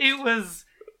 Yeah, it was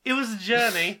a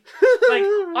journey. Like,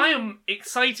 I am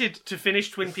excited to finish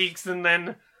Twin Peaks and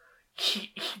then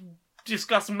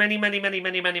discuss many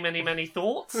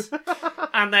thoughts,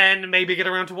 and then maybe get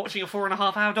around to watching a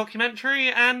 4.5-hour documentary,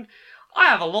 and I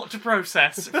have a lot to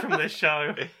process from this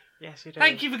show. Yes, you do.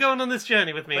 Thank you for going on this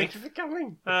journey with me. Thank you for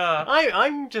coming. Uh,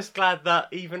 I'm just glad that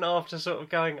even after sort of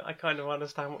going, I kind of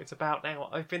understand what it's about now,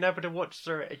 I've been able to watch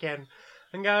through it again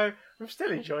and go, I'm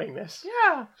still enjoying this.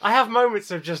 yeah. I have moments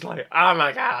of just like, oh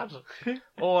my god.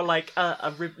 Or like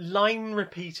line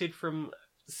repeated from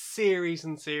series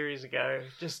and series ago,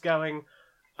 just going,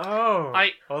 oh,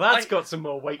 that's got some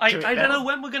more weight to it I now. don't know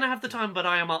when we're going to have the time, but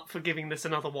I am up for giving this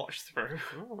another watch through.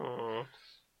 Oh.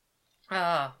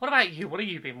 What about you? What have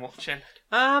you been watching?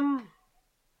 I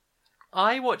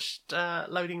watched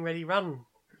Loading Ready Run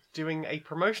doing a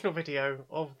promotional video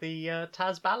of the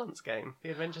Taz Balance game, the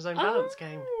Adventure Zone Balance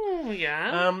game. Oh,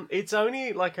 yeah. It's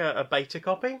only like a beta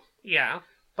copy, Yeah.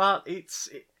 but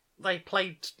they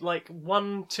played like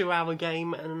 1 2-hour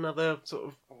game and another sort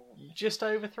of just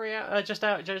over 3 hour, just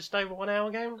over 1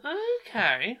 hour game.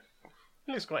 Okay.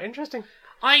 It looks quite interesting.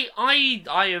 I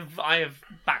have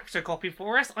backed a copy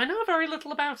for us. I know very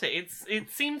little about it. It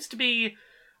seems to be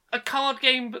a card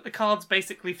game, but the cards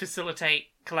basically facilitate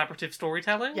collaborative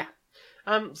storytelling. Yeah.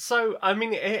 So I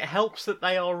mean, it helps that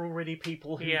they are already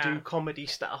people who Yeah. do comedy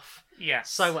stuff.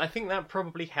 Yes. So I think that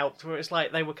probably helped, where it's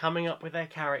like they were coming up with their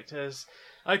characters.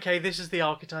 Okay, this is the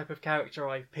archetype of character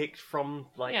I picked from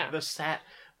the set,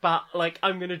 but like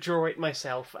I'm going to draw it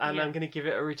myself and Yeah. I'm going to give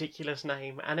it a ridiculous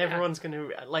name, and everyone's going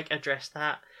to address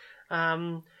that.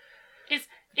 Is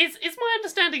my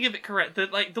understanding of it correct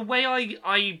that like the way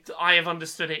I have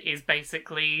understood it is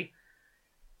basically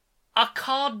a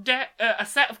card deck, a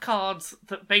set of cards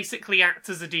that basically acts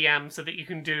as a DM, so that you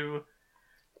can do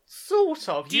Sort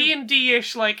of.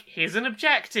 D&D-ish, like, here's an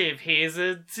objective, here's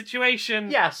a situation.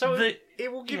 Yeah, so that-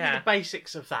 it will give you yeah. the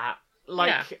basics of that.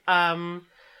 Like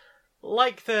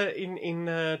the in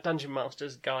the Dungeon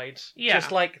Master's Guide. Yeah.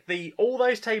 Just like all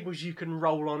those tables you can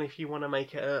roll on if you want to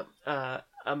make it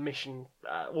a mission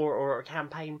or a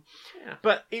campaign. Yeah.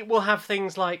 But it will have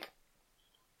things like,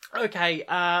 okay,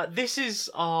 this is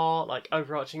our like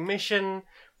overarching mission.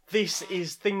 This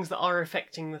is things that are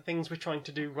affecting the things we're trying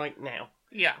to do right now.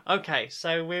 Yeah. Okay,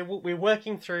 so we're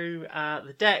working through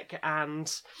the deck,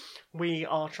 and we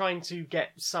are trying to get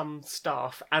some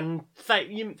staff, and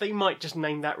they might just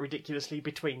name that ridiculously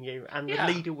between you, and Yeah.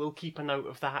 the leader will keep a note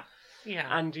of that, Yeah.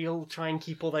 and you'll try and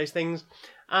keep all those things.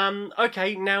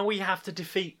 Okay, now we have to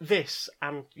defeat this,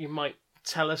 and you might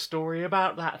tell a story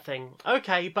about that thing.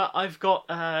 Okay, but I've got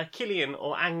Killian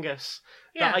or Angus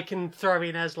Yeah. that I can throw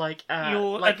in as like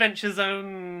Your like, Adventure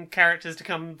Zone characters to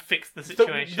come fix the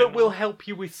situation. that will help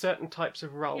you with certain types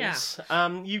of roles.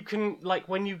 You can like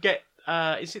when you get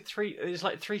is it 3? It's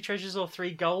like 3 treasures or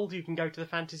 3 gold. You can go to the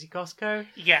Fantasy Costco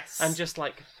Yes. and just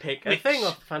like pick a Which- thing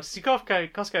off the Fantasy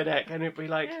Costco deck, and it'd be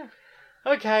like, Yeah.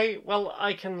 okay, well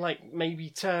I can like maybe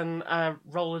turn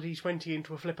roll a d20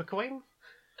 into a flip a coin.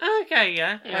 Okay,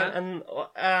 yeah. And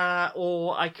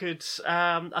or I could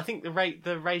I think the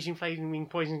raging flaming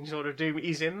poisoning sword of doom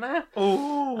is in there.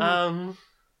 Oh.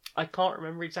 I can't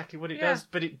remember exactly what it Yeah. does,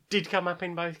 but it did come up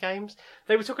in both games.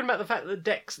 They were talking about the fact that the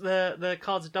decks, the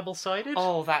cards are double-sided.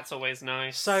 Oh, that's always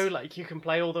nice. So, like, you can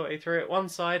play all the way through it one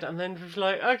side, and then just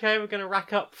like, okay, we're going to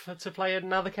rack up to play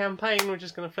another campaign, we're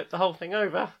just going to flip the whole thing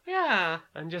over, yeah.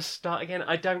 and just start again.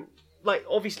 I don't... Like,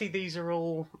 obviously these are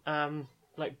all,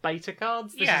 like, beta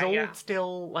cards. This is all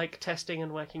still, like, testing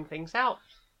and working things out.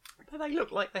 But they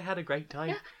look like they had a great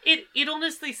time. Yeah. It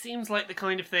honestly seems like the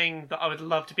kind of thing that I would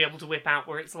love to be able to whip out,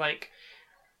 where it's like,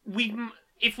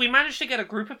 if we manage to get a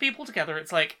group of people together,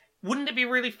 it's like, wouldn't it be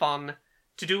really fun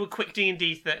to do a quick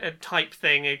D&D type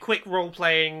thing, a quick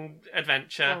role-playing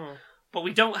adventure, but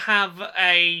we don't have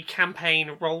a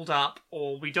campaign rolled up,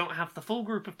 or we don't have the full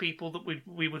group of people that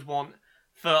we would want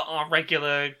for our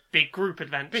regular big group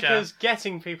adventure. Because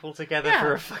getting people together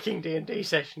for a fucking D&D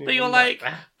session is But you're like,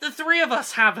 the three of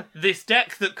us have this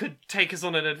deck that could take us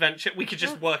on an adventure, we could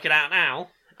just work it out now.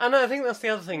 And I think that's the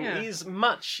other thing. Yeah. I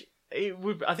think it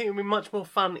would be much more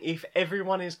fun if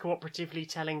everyone is cooperatively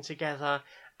telling together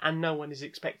and no one is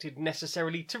expected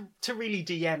necessarily to really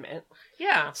DM it.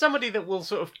 Yeah. Somebody that will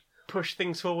sort of push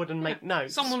things forward and make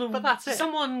notes. But that's it.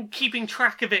 Someone keeping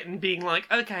track of it and being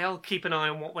like, okay, I'll keep an eye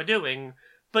on what we're doing,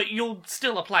 but you're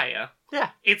still a player. Yeah.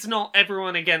 It's not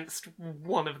everyone against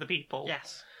one of the people.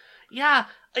 Yes. Yeah.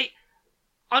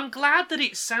 I'm glad that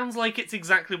it sounds like it's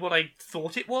exactly what I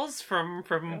thought it was from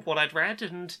what I'd read,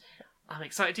 and I'm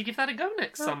excited to give that a go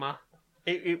next summer.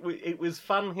 It was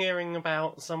fun hearing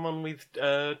about someone with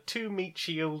 2 meat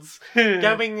shields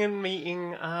going and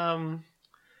meeting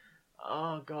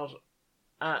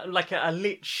like a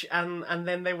lich, and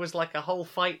then there was like a whole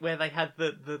fight where they had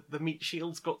the meat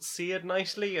shields got seared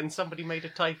nicely, and somebody made a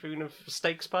typhoon of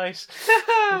steak spice.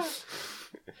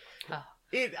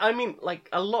 I mean, like,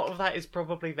 a lot of that is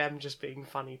probably them just being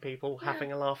funny people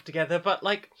having a laugh together, but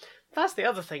like, that's the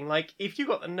other thing. Like, if you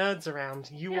got the nerds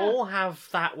around, you all have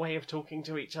that way of talking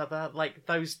to each other, like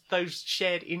those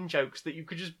shared in-jokes that you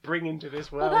could just bring into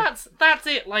this world. Well, that's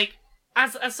it. Like,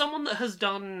 as someone that has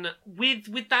done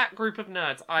with that group of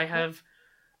nerds, I have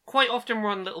quite often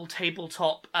run little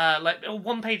tabletop, like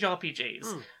one-page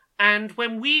RPGs. And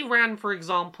when we ran, for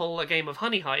example, a game of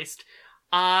Honey Heist,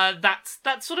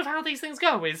 that's sort of how these things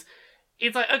go. It's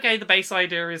like, okay, the base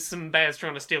idea is some bears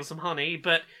trying to steal some honey,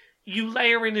 but you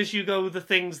layer in as you go the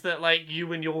things that, like,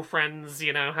 you and your friends,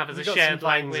 have as a shared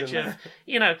language of,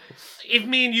 if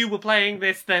me and you were playing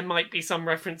this, there might be some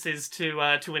references to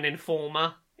an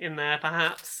informer in there,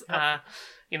 perhaps.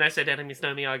 Yep. Said enemies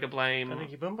know me, I go blame. I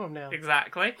think you boom boom now.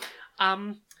 Exactly.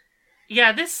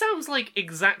 Yeah, this sounds like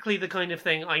exactly the kind of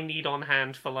thing I need on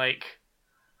hand for, like,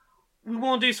 we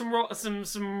want to do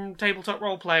some tabletop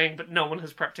role playing, but no one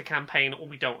has prepped a campaign, or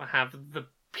we don't have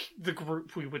the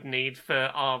group we would need for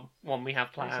our one we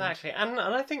have planned. Exactly, and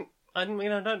I think, I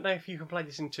mean, I don't know if you can play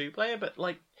this in 2-player, but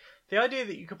like the idea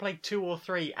that you could play 2 or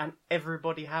 3 and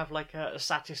everybody have like a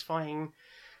satisfying,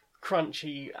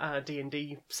 crunchy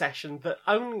D&D session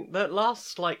that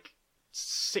lasts like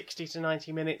 60 to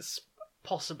 90 minutes.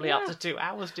 Possibly up to 2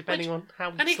 hours, depending on how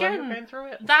slow you're going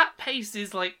through it. That pace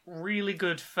is like really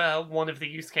good for one of the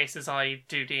use cases I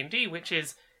do D&D, which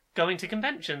is going to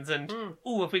conventions and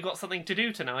have we got something to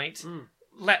do tonight?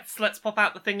 Let's pop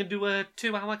out the thing and do a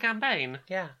 2-hour campaign.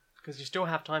 Yeah, because you still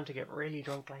have time to get really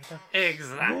drunk later.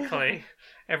 Exactly.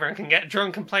 Everyone can get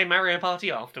drunk and play Mario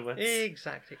Party afterwards.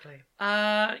 Exactly.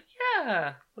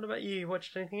 Yeah. What about you?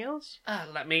 Watched anything else?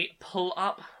 Let me pull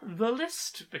up the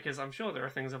list, because I'm sure there are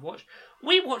things I've watched.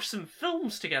 We watched some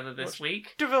films together this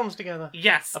week. 2 films together.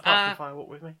 Yes. Apart from Firewalk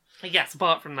With Me. Yes,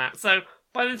 apart from that. So,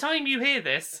 by the time you hear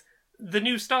this, the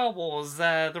new Star Wars,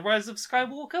 The Rise of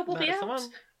Skywalker will be out. The one.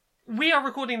 We are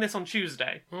recording this on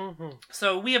Tuesday. Mm-hmm.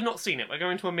 So, we have not seen it. We're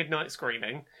going to a midnight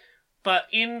screening. But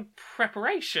in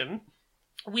preparation,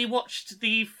 we watched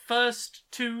the first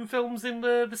 2 films in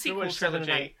the sequel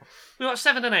trilogy. We watched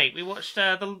 7 and 8. We watched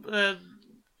The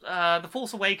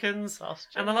Force Awakens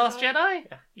and The Last Jedi.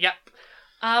 Yeah. Yep.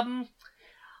 I've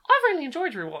really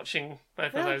enjoyed rewatching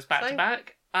both of those back to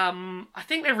back. I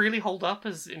think they really hold up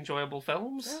as enjoyable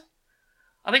films. Yeah.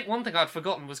 I think one thing I'd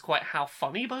forgotten was quite how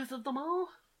funny both of them are.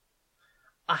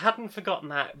 I hadn't forgotten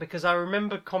that, because I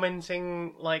remember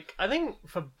commenting, like, I think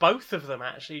for both of them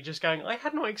actually, just going, I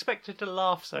had not expected to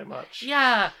laugh so much.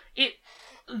 Yeah,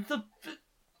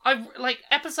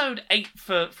 episode 8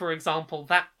 for example,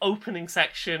 that opening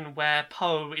section where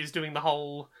Poe is doing the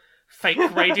whole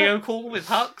fake radio call with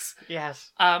Hux.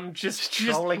 Yes. Just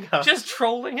trolling her. Just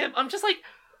trolling him. I'm just like,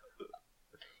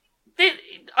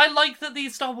 I like that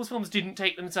these Star Wars films didn't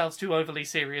take themselves too overly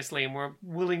seriously and were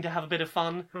willing to have a bit of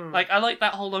fun. Like, I like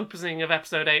that whole opening of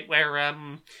episode 8 where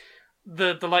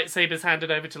the lightsaber's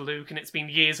handed over to Luke, and it's been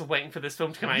years of waiting for this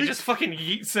film to come out. He just fucking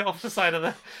yeets it off the side of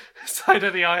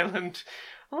the island.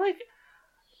 I'm like,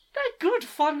 they're good,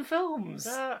 fun films.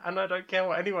 Yeah, and I don't care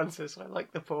what anyone says. I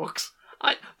like the Porgs.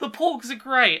 The Porgs are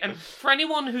great, and for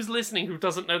anyone who's listening who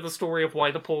doesn't know the story of why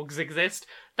the Porgs exist,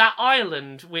 that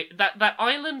island, that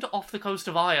island off the coast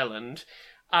of Ireland,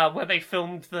 where they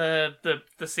filmed the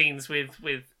scenes with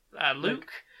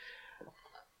Luke,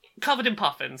 covered in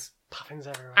puffins. Puffins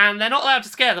everywhere. And they're not allowed to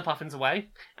scare the puffins away.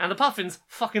 And the puffins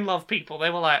fucking love people. They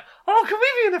were like, "Oh, can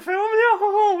we be in the film?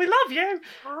 Oh, we love you."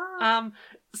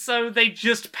 So they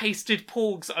just pasted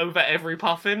Porgs over every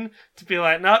puffin to be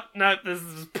like, "No, there's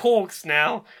Porgs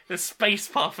now. There's space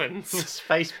puffins."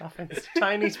 Space puffins.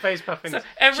 Tiny space puffins. So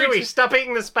Chewie, stop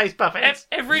eating the space puffins.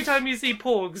 Every time you see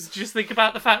Porgs, just think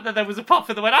about the fact that there was a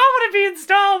puffin that went, "I want to be in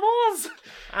Star Wars."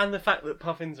 And the fact that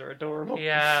puffins are adorable.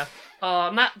 Yeah.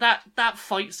 And that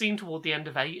fight scene toward the end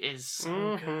of 8 is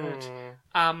so good.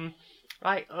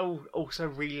 I also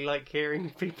really like hearing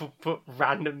people put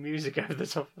random music over the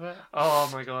top of it. Oh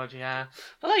my god, yeah.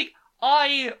 But like,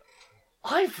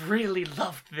 I've really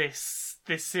loved this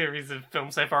series of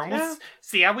films so far, and we'll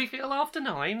see how we feel after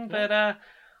 9. But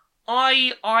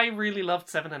I really loved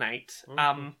 7 and 8.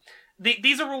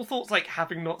 These are all thoughts like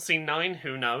having not seen 9.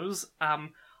 Who knows?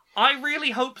 I really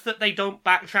hope that they don't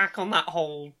backtrack on that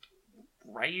whole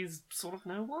Rey's sort of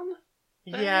no one.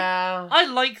 Yeah. I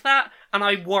like that, and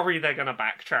I worry they're going to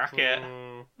backtrack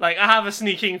it. Like, I have a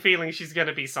sneaking feeling she's going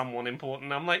to be someone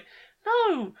important. I'm like,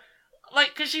 no!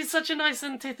 Like, because she's such a nice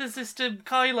antithesis to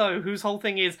Kylo, whose whole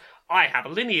thing is, I have a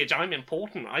lineage, I'm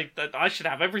important, I should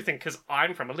have everything because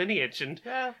I'm from a lineage, and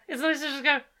it's nice to just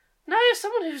go, no,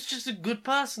 someone who's just a good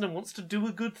person and wants to do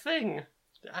a good thing.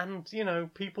 And,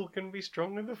 people can be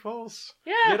strong with the Force.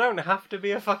 Yeah. You don't have to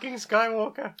be a fucking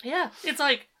Skywalker. Yeah, it's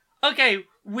like, okay,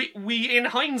 we in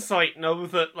hindsight know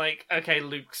that, like, okay,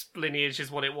 Luke's lineage is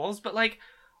what it was, but, like,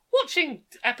 watching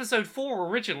episode 4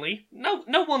 originally,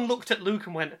 no one looked at Luke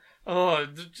and went, oh,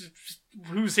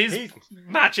 who's his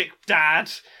magic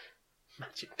dad?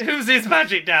 Who's his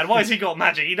magic dad? Why has he got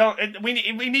magic? We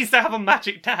needs to have a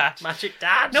magic dad. Magic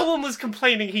dad? No one was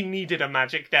complaining he needed a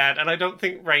magic dad, and I don't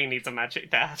think Rey needs a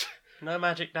magic dad. No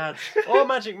magic dads, or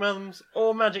magic mums,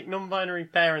 or magic non-binary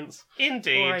parents.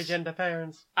 Indeed. Or agender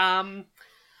parents.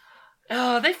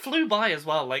 They flew by as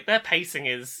well. Like, their pacing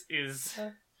is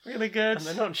really good. And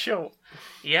they're not short.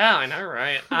 Yeah, I know,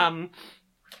 right?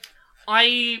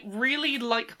 I really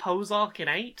like Poe's arc in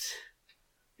 8.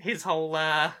 His whole,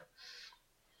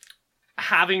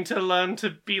 having to learn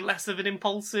to be less of an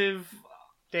impulsive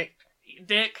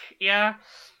dick, yeah.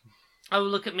 Oh,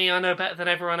 look at me, I know better than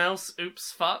everyone else.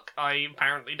 Oops, fuck, I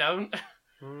apparently don't.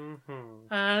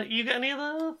 You got any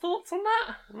other thoughts on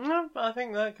that? No, I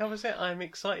think that covers it. I'm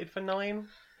excited for 9.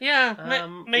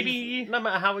 Yeah, maybe... No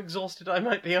matter how exhausted I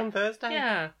might be on Thursday.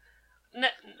 Yeah.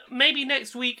 Maybe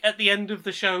next week at the end of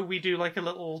the show we do like a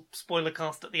little spoiler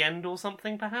cast at the end or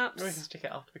something, perhaps? Or we can stick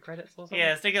it after the credits or something.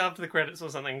 Yeah, stick it after the credits or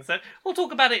something. So we'll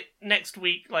talk about it next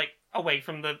week, like, away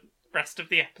from the rest of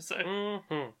the episode.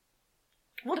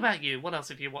 What about you? What else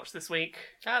have you watched this week?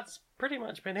 That's pretty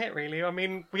much been it, really. I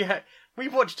mean, we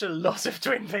watched a lot of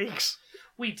Twin Peaks.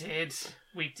 We did.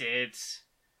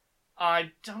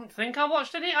 I don't think I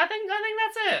watched any. I think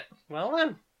that's it. Well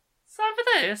then. So for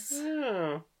this...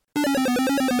 No,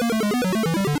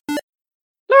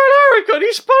 we've got a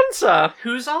new sponsor!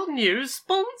 Who's our new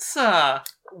sponsor?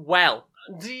 Well,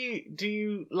 do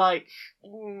you like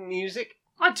music?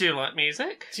 I do like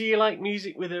music. Do you like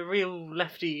music with a real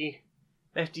lefty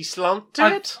slant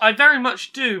to it? I very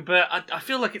much do, but I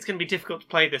feel like it's going to be difficult to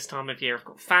play this time of year. I've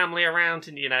got family around,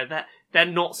 and they're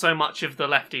not so much of the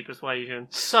lefty persuasion.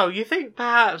 So you think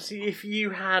perhaps if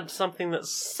you had something that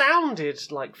sounded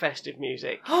like festive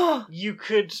music, you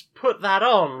could put that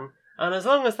on, and as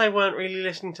long as they weren't really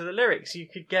listening to the lyrics, you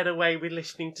could get away with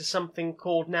listening to something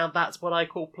called Now That's What I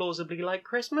Call Plausibly Like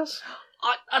Christmas?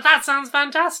 That sounds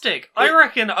fantastic. I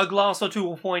reckon a glass or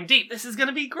two of wine deep, this is going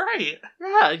to be great.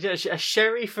 Yeah, a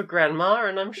sherry for Grandma,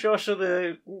 and I'm sure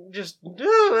she'll just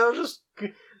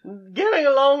getting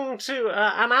along to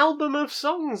an album of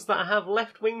songs that have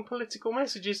left-wing political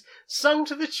messages sung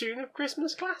to the tune of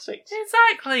Christmas classics.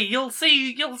 Exactly. You'll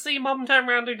see Mum turn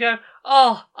around and go,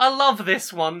 "Oh, I love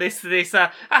this one. This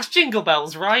that's Jingle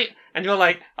Bells, right?" And you're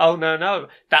like, "Oh no,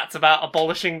 that's about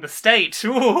abolishing the state."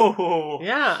 Ooh.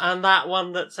 Yeah, and that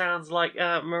one that sounds like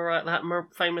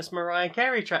famous Mariah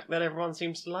Carey track that everyone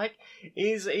seems to like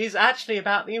is actually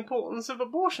about the importance of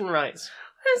abortion rights.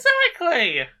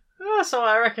 Exactly. So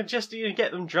I reckon just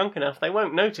get them drunk enough, they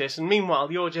won't notice, and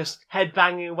meanwhile you're just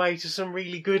headbanging away to some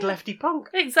really good lefty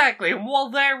punk. Exactly, and while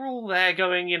they're all there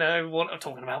going,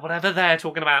 talking about whatever they're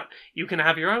talking about, you can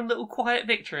have your own little quiet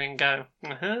victory and go,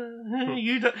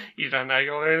 you don't know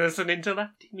you're listening to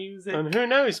lefty music. And who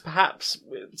knows, perhaps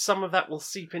some of that will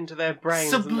seep into their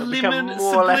brains and they'll become more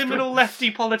subliminal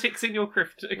lefty politics in your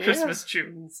Christmas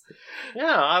tunes.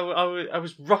 Yeah, I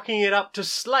was rocking it up to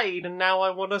Slade, and now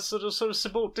I want to sort of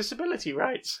support disability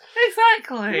rights.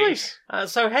 Exactly. Nice.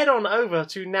 So head on over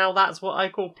to Now That's What I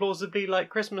Call Plausibly Like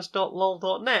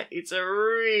Christmas.lol.net. It's a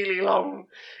really long...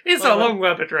 It's a long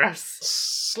web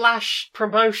address.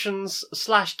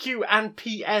 /promotions/Q and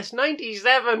PS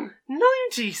 97.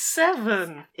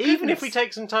 97? Even if we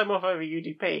take some time off over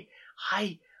UDP,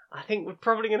 I think we're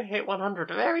probably going to hit 100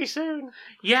 very soon.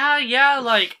 Yeah,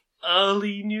 like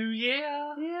early New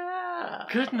Year. Yeah.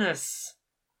 Goodness.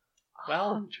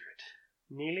 Well... 100.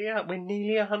 We're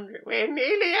nearly 100. We're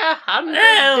nearly 100.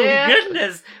 Oh, dear.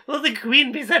 goodness. Will the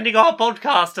Queen be sending our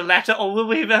podcast a letter, or will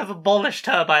we have abolished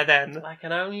her by then? I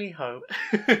can only hope.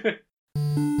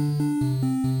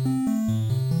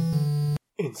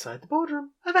 Inside the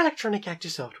boardroom of Electronic Actor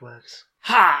Softworks.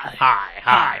 Hi.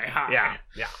 Yeah.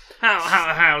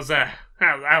 How's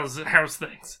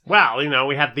things? Well,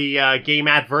 we had the game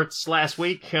adverts last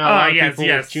week.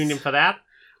 Yes. Tuned in for that.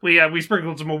 We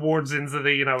sprinkled some awards in so that,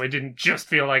 it didn't just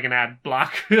feel like an ad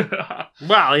block.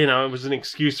 Well, it was an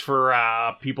excuse for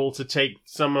people to take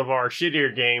some of our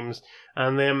shittier games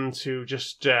and them to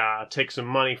just take some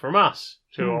money from us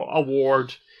to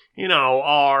award,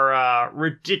 our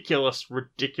ridiculous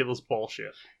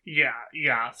bullshit.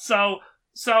 Yeah. So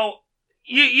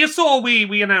you saw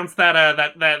we announced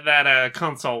that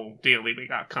console deal we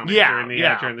got coming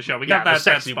during the show. We got that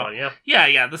sexy one, yeah.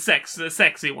 Yeah, the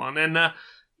sexy one, and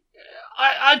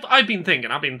I've been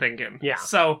thinking. Yeah.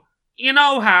 So, you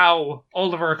know how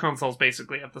all of our consoles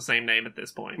basically have the same name at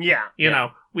this point? Yeah. You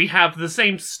know, we have the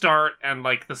same start and,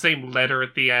 the same letter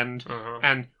at the end. Uh-huh.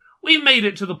 And we've made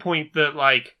it to the point that,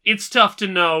 it's tough to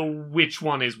know which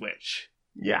one is which.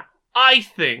 Yeah. I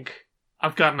think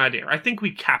I've got an idea. I think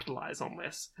we capitalize on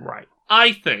this. Right.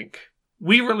 I think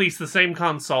we release the same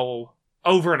console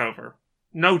over and over.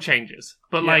 No changes.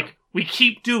 But, we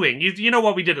keep doing... You know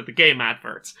what we did at the game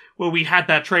adverts? Where we had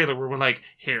that trailer where we're like,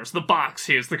 here's the box,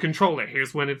 here's the controller,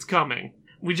 here's when it's coming.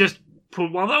 We just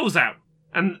put one of those out.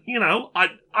 And,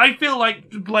 I feel like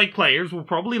players will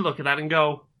probably look at that and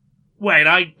go, wait,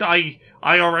 I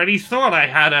already thought I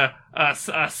had a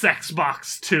sex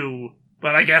box too.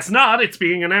 But I guess not, it's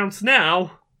being announced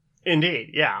now.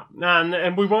 Indeed, yeah.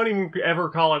 And we won't even ever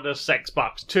call it a Sex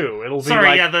Box 2. It'll be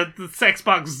the Sex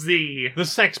Box Z. The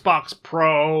Sex Box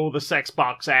Pro, the Sex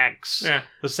Box X,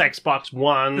 the Sex Box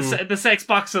 1. The Sex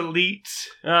Box Elite.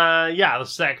 The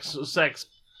Sex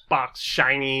Box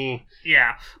Shiny.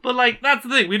 Yeah. But, that's the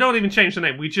thing. We don't even change the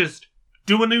name. We just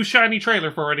do a new shiny trailer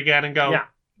for it again and go... Yeah.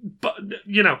 But,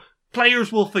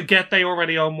 players will forget they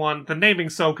already own one. The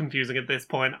naming's so confusing at this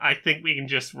point, I think we can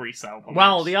just resell them.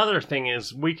 Well, the other thing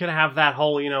is, we could have that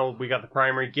whole, we got the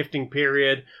primary gifting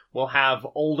period. We'll have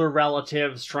older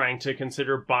relatives trying to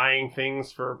consider buying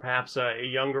things for perhaps a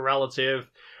younger relative.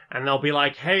 And they'll be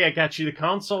like, hey, I got you the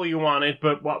console you wanted,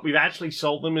 but what we've actually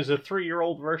sold them is a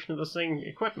 3-year-old version of the same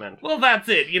equipment. Well, that's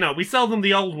it. We sell them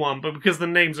the old one, but because the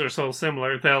names are so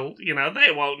similar, they'll,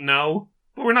 they won't know.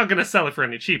 But we're not going to sell it for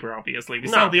any cheaper, obviously. We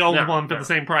sell the old one for the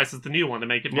same price as the new one to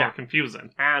make it more confusing.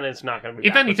 And it's not going to be...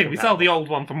 If anything, we sell the old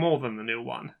one for more than the new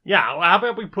one. Yeah, well, how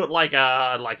about we put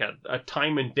a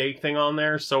time and date thing on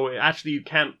there, so actually you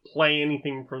can't play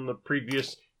anything from the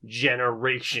previous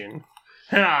generation.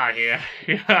 Yeah.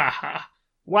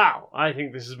 Wow, I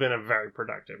think this has been a very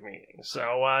productive meeting.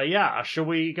 So, shall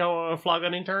we go flog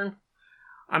an intern?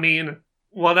 I mean...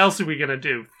 What else are we gonna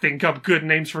do? Think up good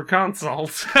names for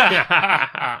consoles.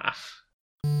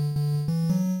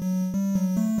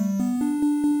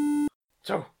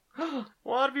 So,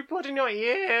 what have you put in your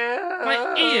ears?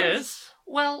 My ears?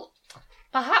 Well,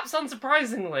 perhaps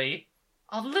unsurprisingly,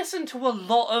 I've listened to a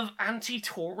lot of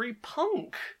anti-Tory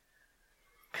punk.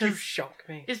 You shock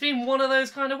me. It's been one of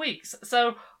those kind of weeks.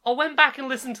 So I went back and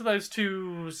listened to those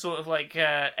two sort of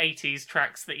 80s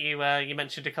tracks that you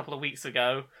mentioned a couple of weeks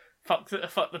ago. Fuck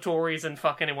the Tories and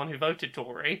fuck anyone who voted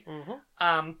Tory.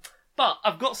 Mm-hmm. But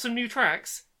I've got some new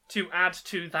tracks to add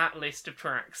to that list of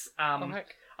tracks.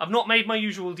 Heck. I've not made my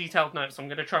usual detailed notes. I'm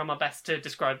going to try my best to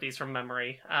describe these from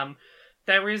memory.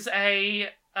 There is a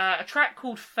track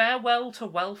called Farewell to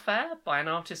Welfare by an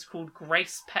artist called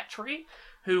Grace Petrie,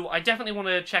 who I definitely want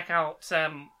to check out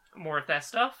more of their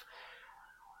stuff.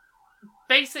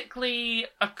 Basically,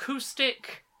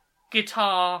 acoustic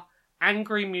guitar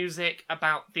angry music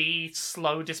about the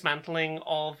slow dismantling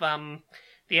of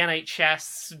the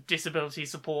NHS disability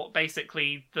support,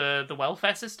 basically the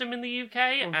welfare system in the UK,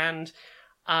 and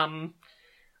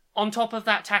on top of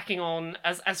that, tacking on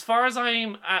as far as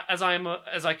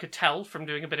I could tell from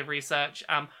doing a bit of research,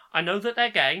 I know that they're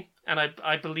gay, and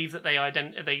I believe that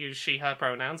they use she/her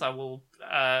pronouns. I will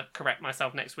correct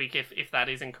myself next week if that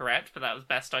is incorrect, but that was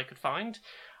best I could find.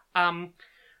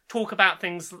 Talk about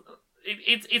things.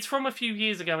 It's from a few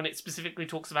years ago, and it specifically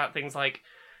talks about things like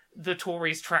the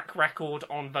Tories' track record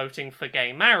on voting for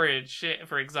gay marriage,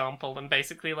 for example, and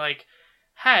basically like,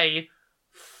 hey,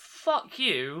 fuck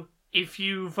you if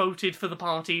you voted for the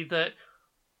party that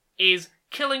is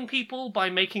killing people by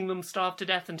making them starve to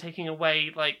death and taking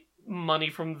away, like, money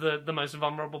from the most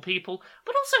vulnerable people,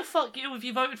 but also fuck you if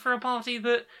you voted for a party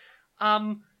that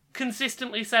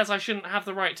consistently says I shouldn't have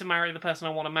the right to marry the person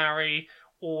I want to marry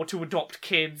or to adopt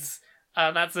kids.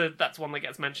 That's one that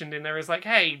gets mentioned in there, is like,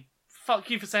 hey, fuck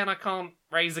you for saying I can't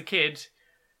raise a kid,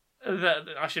 that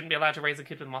I shouldn't be allowed to raise a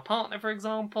kid with my partner, for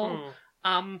example.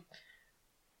 I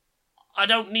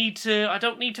don't need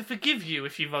to forgive you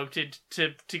if you voted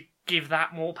to give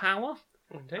that more power.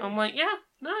 Indeed. I'm like, yeah,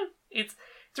 no, it's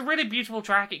a really beautiful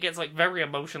track. It gets like very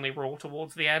emotionally raw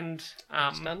towards the end.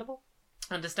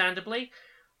 Understandably.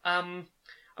 I'm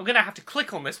gonna have to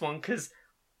click on this one because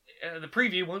the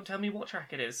preview won't tell me what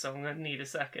track it is, so I'm gonna need a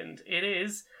second. It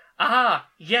is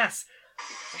yes.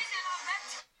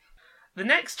 The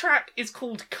next track is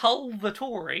called Cull the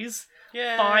Tories.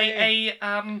 Yay. By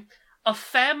a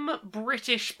femme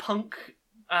British punk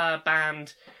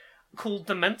band called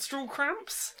the Menstrual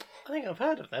Cramps. I think I've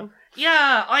heard of them.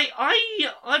 Yeah,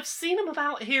 I've seen them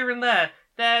about here and there.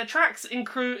 Their tracks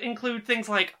include things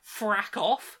like Frack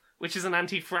Off, which is an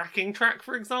anti-fracking track,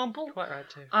 for example. Quite right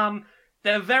too.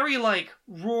 They're very like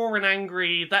raw and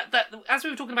angry. That as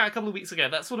we were talking about a couple of weeks ago,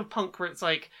 that sort of punk where it's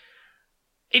like,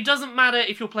 it doesn't matter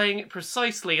if you're playing it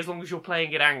precisely as long as you're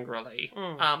playing it angrily.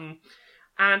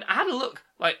 And I had a look,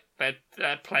 like,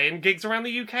 they're playing gigs around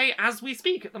the UK as we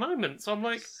speak at the moment, so I'm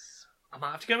like, I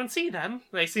might have to go and see them.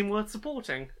 They seem worth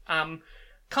supporting.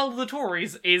 Cull the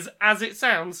Tories is, as it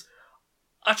sounds,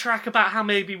 a track about how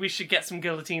maybe we should get some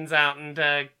guillotines out and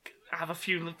have a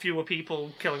fewer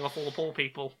people killing off all the poor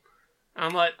people. And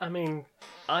I'm like, I mean,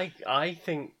 I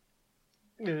think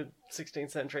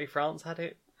 16th century France had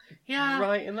it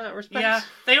right in that respect. Yeah,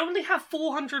 they only have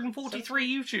 443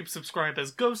 YouTube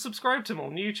subscribers. Go subscribe to them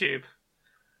on YouTube.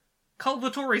 Cull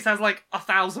the Tories has like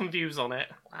 1,000 views on it.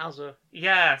 Wowza.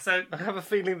 Yeah, so I have a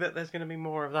feeling that there's going to be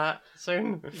more of that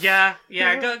soon. Yeah,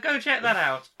 go check that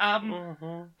out.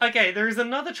 Okay, there is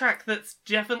another track that's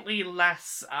definitely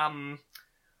less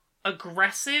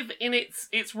aggressive in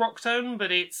its rock tone,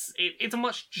 but it's a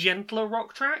much gentler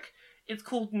rock track. It's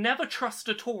called Never Trust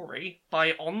a Tory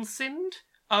by Onsind.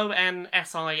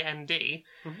 Onsind.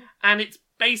 And it's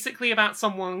basically about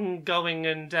someone going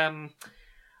and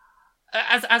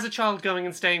as a child going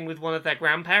and staying with one of their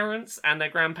grandparents, and their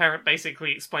grandparent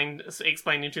basically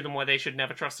explaining to them why they should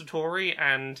never trust a Tory,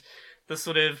 and the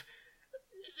sort of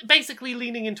basically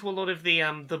leaning into a lot of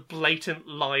the blatant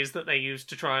lies that they use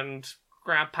to try and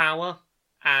grab power,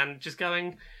 and just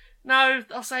going, no,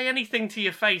 I'll say anything to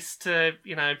your face to,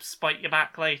 spite your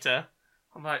back later.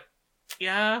 I'm like,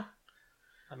 yeah.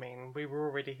 I mean, we were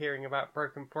already hearing about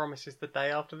broken promises the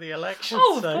day after the election.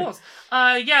 Oh, of course.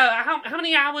 How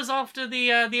many hours after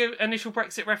the initial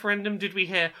Brexit referendum did we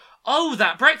hear? Oh,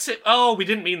 that Brexit. Oh, we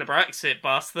didn't mean the Brexit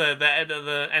bus. The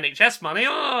NHS money.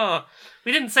 Oh,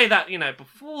 we didn't say that.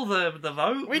 Before the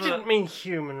vote. We didn't mean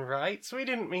human rights. We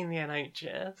didn't mean the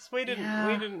NHS. We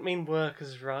didn't mean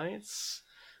workers' rights.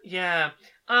 Yeah.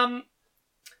 So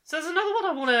there's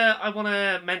another one I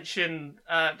wanna mention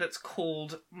that's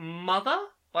called Mother,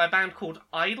 by a band called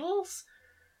Idols,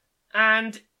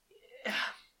 and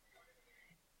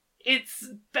it's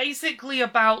basically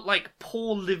about like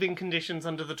poor living conditions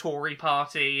under the Tory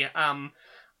party.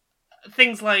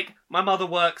 Things like, my mother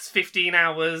works 15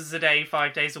 hours a day,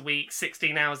 5 days a week,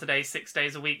 16 hours a day, 6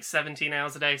 days a week, 17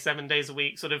 hours a day, 7 days a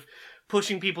week, sort of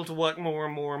pushing people to work more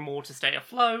and more and more to stay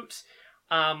afloat.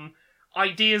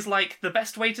 Ideas like, the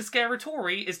best way to scare a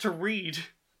Tory is to read.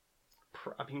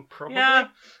 Probably. Yeah.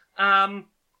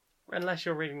 Unless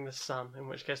you're reading The Sun, in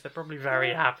which case they're probably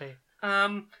very happy.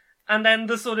 And then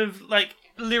the sort of, like,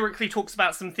 lyrically talks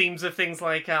about some themes of things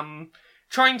like,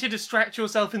 trying to distract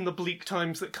yourself in the bleak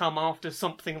times that come after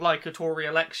something like a Tory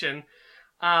election.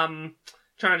 Trying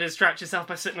to distract yourself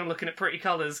by sitting and looking at pretty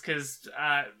colours, because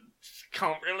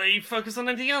can't really focus on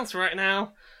anything else right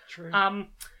now. True.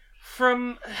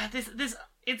 From this,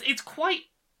 it's quite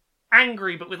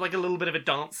angry, but with like a little bit of a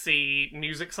dancey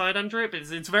music side under it. But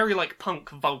it's very like punk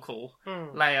vocal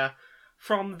layer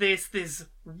from this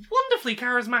wonderfully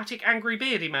charismatic angry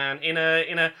beardy man in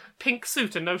a pink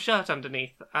suit and no shirt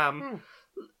underneath.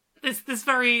 This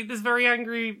very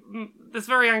angry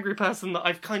person that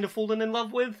I've kind of fallen in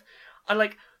love with. I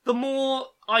like the more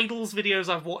Idols videos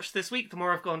I've watched this week, the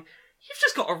more I've gone, you've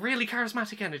just got a really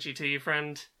charismatic energy to you,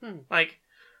 friend. Like,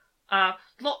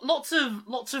 lots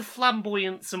of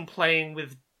flamboyance and playing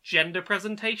with gender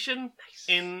presentation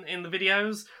in the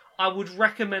videos. I would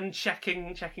recommend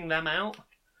checking them out.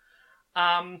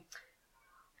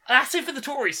 That's it for the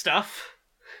Tory stuff.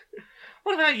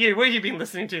 What about you? What have you been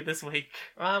listening to this week?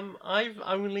 I've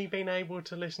only been able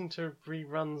to listen to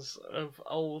reruns of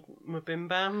old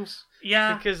Mabimbams.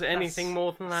 Yeah. Because anything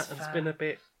more than that has been a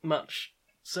bit much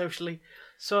socially.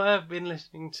 So I've been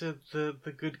listening to the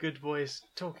good boys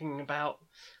talking about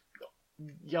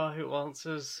Yahoo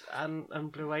Answers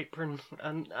and Blue Apron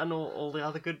and all the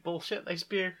other good bullshit they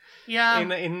spew. Yeah.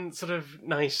 In sort of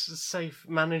nice, safe,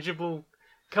 manageable,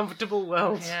 comfortable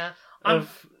worlds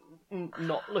of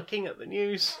not looking at the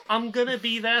news. I'm gonna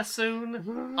be there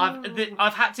soon.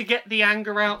 I've had to get the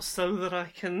anger out so that I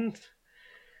can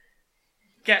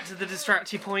get to the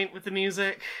distracty point with the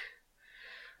music.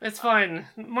 It's fine.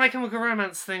 My Chemical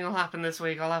Romance thing will happen this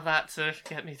week. I'll have that to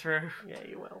get me through. Yeah,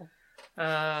 you will.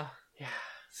 Yeah.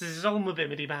 This is all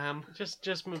Mabimity Bam. Just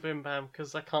Mabim Bam,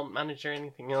 because I can't manage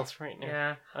anything else right now.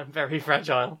 Yeah. I'm very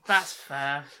fragile. That's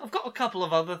fair. I've got a couple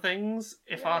of other things,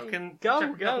 if I can check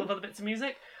a couple of other bits of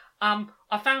music. I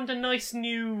found a nice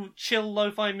new chill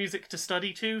lo-fi music to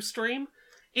study to stream.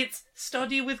 It's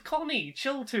Study with Connie,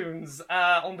 chill tunes,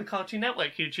 on the Cartoon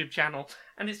Network YouTube channel.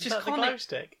 And it's just Connie. The glow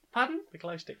stick? Pardon? The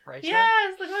glow stick bracelet? Yeah,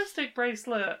 it's the glow stick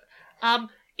bracelet.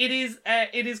 It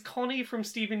is Connie from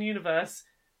Steven Universe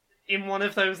in one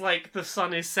of those, like, the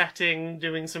sun is setting,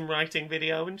 doing some writing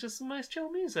video, and just some nice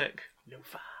chill music.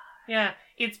 Lo-fi. Yeah,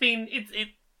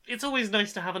 it's always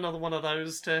nice to have another one of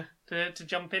those to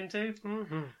jump into.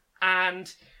 Mm-hmm.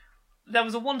 And there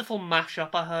was a wonderful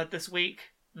mashup I heard this week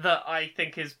that I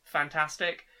think is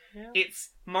fantastic. Yeah. It's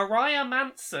Mariah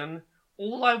Manson,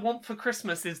 All I Want for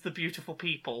Christmas is the Beautiful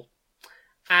People.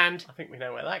 And I think we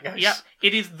know where that goes. Yep,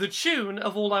 it is the tune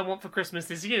of All I Want for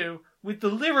Christmas Is You, with the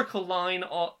lyrical line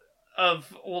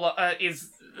of All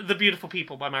is The Beautiful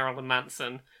People by Marilyn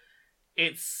Manson.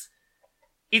 It's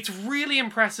really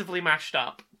impressively mashed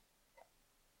up.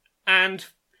 And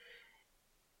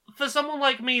for someone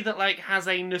like me that like has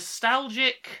a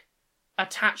nostalgic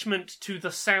attachment to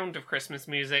the sound of Christmas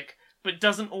music, but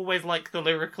doesn't always like the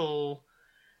lyrical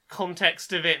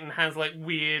context of it and has like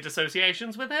weird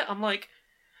associations with it, I'm like,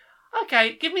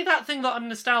 okay, give me that thing that I'm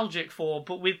nostalgic for,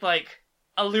 but with like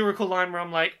a lyrical line where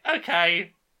I'm like,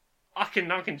 okay, I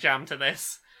can jam to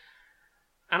this.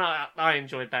 And I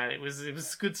enjoyed that. It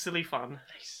was good, silly fun.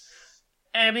 Nice.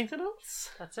 Anything else?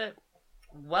 That's it.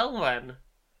 Well then,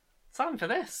 time for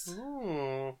this.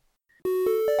 Ooh.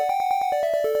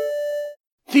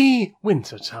 The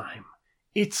winter time.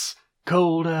 It's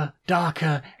colder,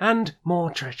 darker, and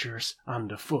more treacherous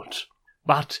underfoot.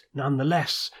 But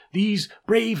nonetheless, these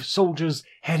brave soldiers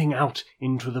heading out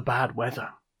into the bad weather.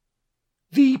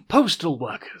 The postal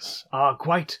workers are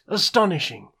quite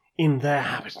astonishing in their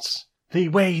habits. The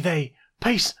way they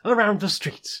pace around the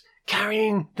streets,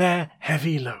 carrying their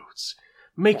heavy loads,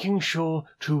 making sure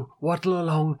to waddle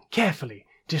along carefully,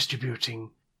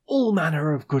 distributing all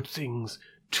manner of good things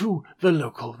to the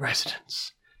local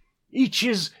residents. Each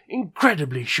is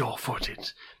incredibly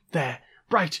sure-footed, their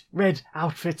bright red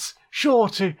outfits sure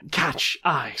to catch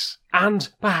eyes, and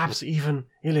perhaps even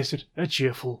elicit a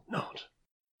cheerful nod.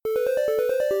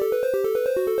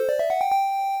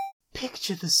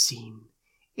 Picture the scene.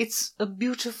 It's a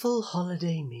beautiful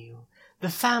holiday meal, the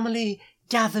family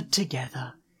gathered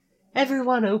together,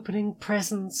 everyone opening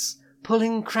presents,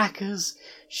 pulling crackers,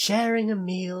 sharing a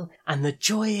meal, and the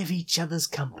joy of each other's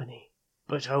company.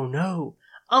 But oh no,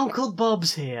 Uncle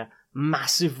Bob's here,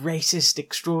 massive racist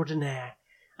extraordinaire,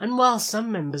 and while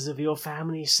some members of your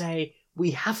family say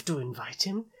we have to invite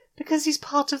him because he's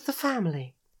part of the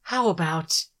family, how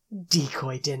about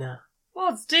decoy dinner?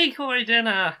 What's decoy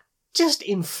dinner? Just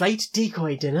inflate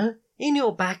decoy dinner in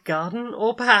your back garden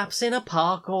or perhaps in a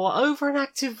park or over an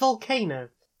active volcano.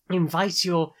 Invite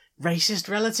your racist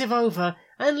relative over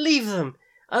and leave them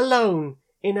alone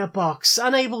in a box,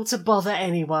 unable to bother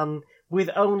anyone, with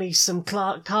only some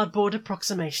cardboard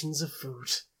approximations of food,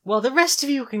 while the rest of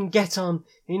you can get on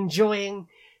enjoying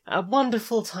a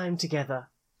wonderful time together.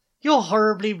 Your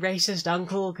horribly racist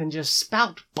uncle can just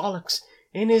spout bollocks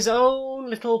in his own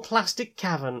little plastic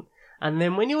cavern, and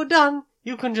then when you're done,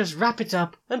 you can just wrap it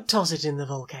up and toss it in the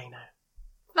volcano.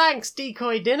 Thanks,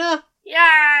 Decoy Dinner!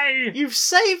 Yay! You've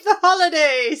saved the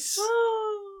holidays!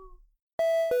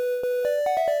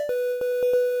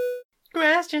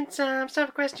 Question time, time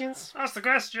for questions. That's the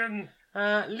question.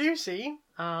 Lucy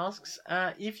asks,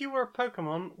 if you were a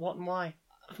Pokemon, what and why?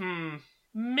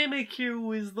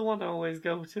 Mimikyu is the one I always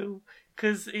go to,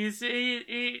 because it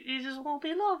just won't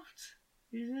be loved.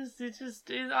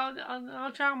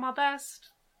 I'll try my best.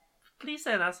 Please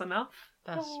say that's enough.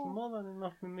 That's more than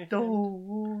enough for me.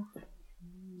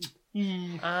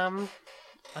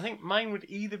 I think mine would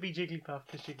either be Jigglypuff,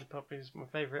 because Jigglypuff is my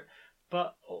favourite,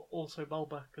 but also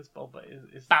Bulba, because Bulba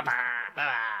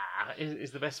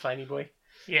is the best shiny boy.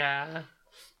 Yeah.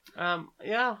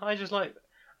 Yeah,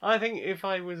 I think if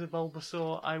I was a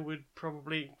Bulbasaur, I would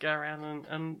probably go around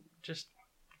and just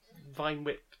vine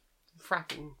whip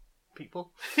fracking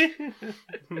people.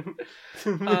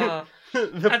 The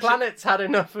planet's had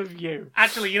enough of you.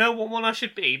 Actually, you know what one I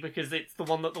should be, because it's the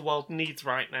one that the world needs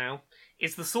right now?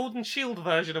 It's the Sword and Shield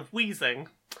version of Weezing,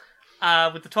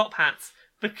 with the top hats.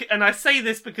 And I say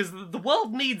this because the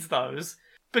world needs those,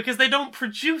 because they don't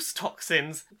produce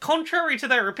toxins. Contrary to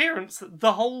their appearance,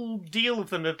 the whole deal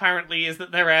of them apparently is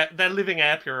that they're living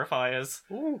air purifiers.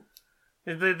 Ooh.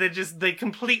 They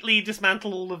completely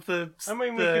dismantle all of the... I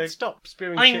mean, we could stop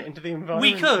spewing shit into the environment.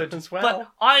 We could, as well.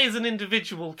 but I as an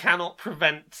individual cannot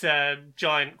prevent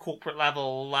giant corporate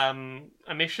level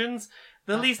emissions.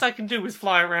 The least I can do is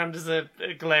fly around as a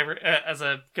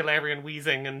Galarian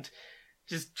Weezing and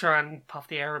just try and puff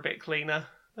the air a bit cleaner.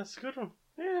 That's a good one.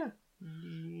 Yeah.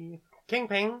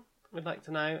 Kingping would like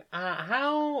to know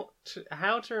how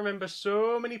to remember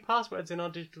so many passwords in our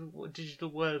digital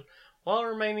world while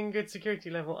remaining good security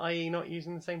level, i.e., not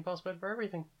using the same password for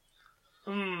everything.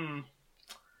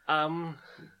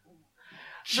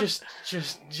 Just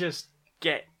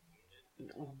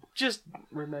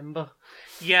remember.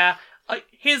 Yeah.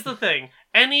 Here's the thing.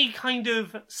 Any kind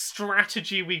of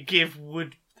strategy we give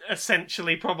would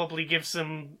essentially probably give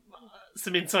some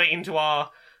insight into our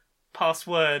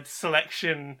password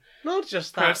selection. Not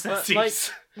just that, processes.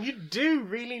 But you do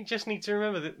really just need to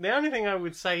remember that the only thing I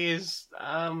would say is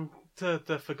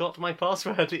the forgot my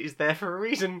password is there for a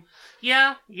reason.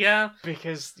 Yeah.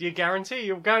 Because you guarantee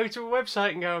you'll go to a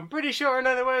website and go, I'm pretty sure I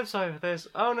know the website. There's,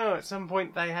 oh no, at some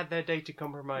point they had their data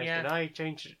compromised and I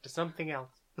changed it to something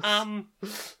else.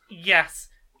 Yes.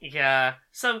 Yeah.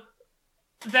 So,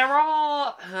 there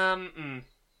are,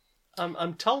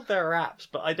 I'm told there are apps,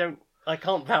 but I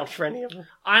can't vouch for any of them.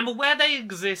 I'm aware they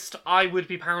exist. I would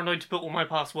be paranoid to put all my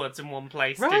passwords in one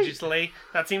place digitally.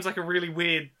 That seems like a really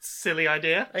weird, silly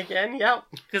idea. Again, yep.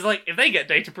 Because, if they get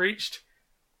data breached,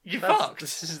 you're fucked.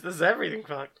 There's everything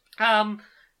fucked.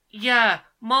 Yeah,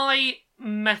 my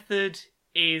method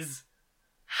is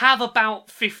have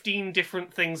about 15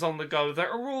 different things on the go that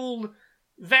are all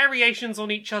variations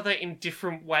on each other in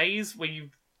different ways, where you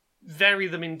vary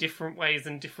them in different ways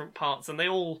in different parts, and they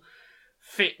all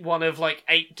fit one of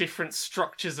 8 different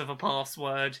structures of a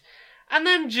password, and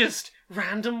then just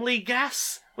randomly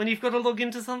guess when you've got to log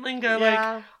into something.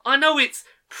 I know it's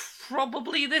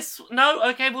probably this. No,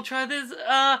 okay, we'll try this. Okay,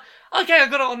 I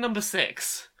got it on number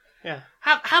 6. Yeah.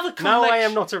 Have a collection. No, I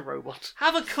am not a robot.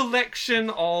 Have a collection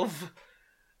of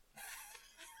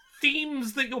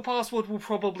themes that your password will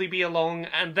probably be along,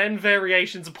 and then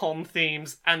variations upon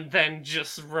themes, and then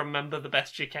just remember the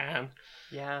best you can.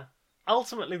 Yeah.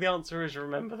 Ultimately, the answer is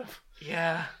remember them.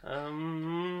 Yeah.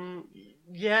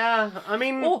 Yeah. I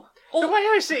mean, the way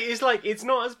I see it is it's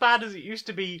not as bad as it used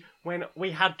to be when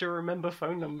we had to remember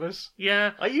phone numbers.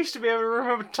 Yeah. I used to be able to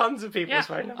remember tons of people's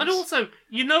phone numbers. And also,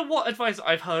 you know what advice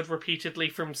I've heard repeatedly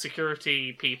from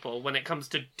security people when it comes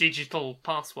to digital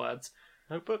passwords?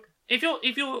 Notebook. If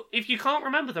you can't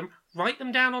remember them, write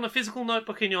them down on a physical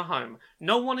notebook in your home.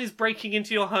 No one is breaking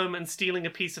into your home and stealing a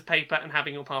piece of paper and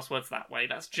having your passwords that way.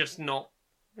 That's just not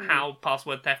how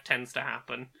password theft tends to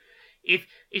happen.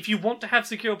 If you want to have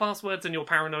secure passwords and you're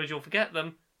paranoid you'll forget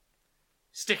them,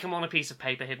 stick them on a piece of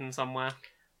paper hidden somewhere.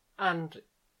 And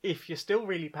if you're still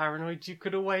really paranoid, you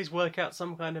could always work out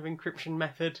some kind of encryption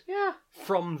method. Yeah.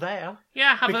 From there.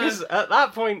 Yeah, because at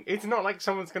that point, it's not like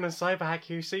someone's going to cyberhack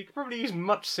you, so you could probably use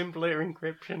much simpler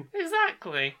encryption.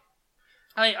 Exactly.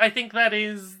 I think that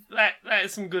is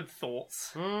some good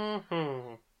thoughts.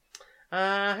 Mm-hmm.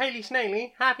 Hayley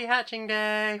Snaily, happy hatching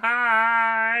day.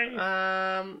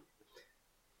 Hi.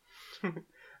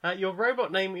 Your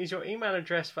robot name is your email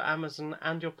address for Amazon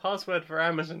and your password for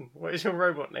Amazon. What is your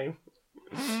robot name?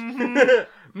 Nice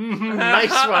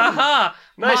one.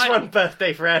 Nice one,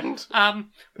 birthday friend.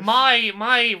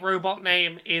 My robot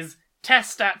name is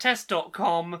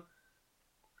test@test.com.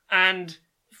 and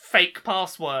fake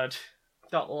password.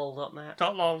 .lol.net.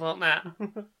 .lol.net.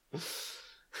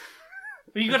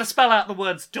 But you got to spell out the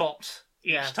words dot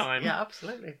each time. Yeah,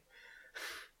 absolutely.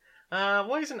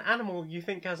 What is an animal you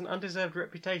think has an undeserved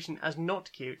reputation as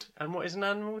not cute? And what is an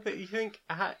animal that you think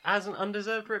has an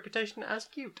undeserved reputation as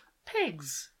cute?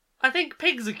 Pigs. I think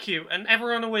pigs are cute, and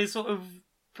everyone always sort of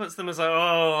puts them as like,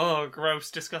 oh, gross,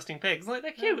 disgusting pigs. Like,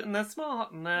 they're cute, and they're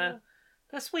smart, and they're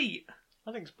sweet.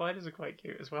 I think spiders are quite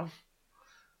cute as well.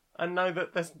 I know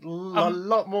that there's a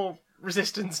lot more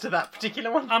resistance to that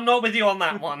particular one. I'm not with you on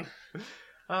that one.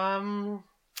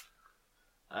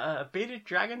 Bearded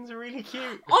dragons are really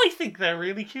cute. I think they're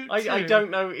really cute too. I don't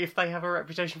know if they have a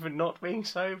reputation for not being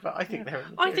so, but I think they're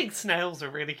really cute. I think snails are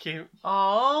really cute.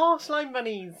 Oh, slime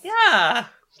bunnies. Yeah.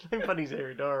 Slime bunnies are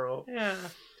adorable. Yeah.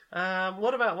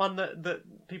 What about one that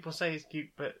people say is cute,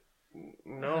 but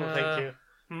no, thank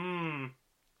you.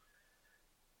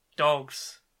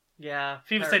 Dogs. Yeah.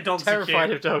 People say dogs are cute.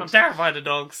 Terrified of dogs. I'm terrified of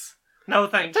dogs. No,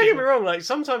 thank Don't you. get me wrong, like,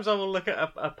 sometimes I will look at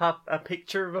a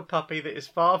picture of a puppy that is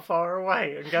far, far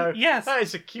away and go, Yes, that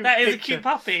is a cute that picture. is a cute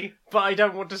puppy. But I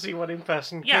don't want to see one in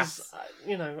person. Yes.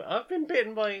 You know, I've been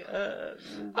bitten by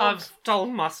dogs. I've told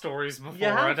my stories before. You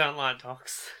have? I don't like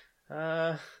dogs.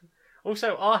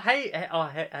 Also, are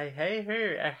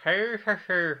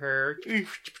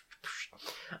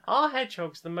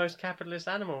hedgehogs the most capitalist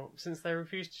animal, since they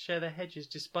refuse to share their hedges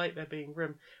despite there being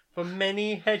room for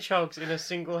many hedgehogs in a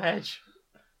single hedge?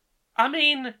 I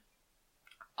mean,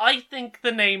 I think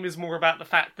the name is more about the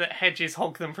fact that hedges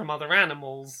hog them from other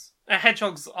animals.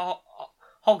 Hedgehogs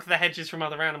hog the hedges from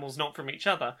other animals, not from each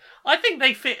other. I think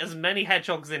they fit as many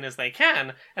hedgehogs in as they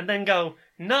can, and then go,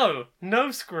 no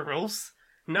squirrels.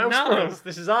 No squirrels,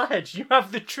 this is our hedge. You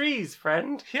have the trees,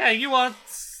 friend. Yeah, you are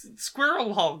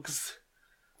squirrel hogs.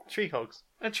 Tree hogs.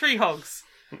 Tree hogs.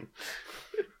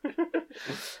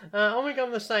 Omega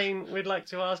on the same, we'd like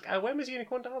to ask, when was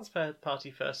Unicorn Dance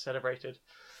Party first celebrated?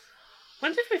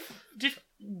 When did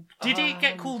it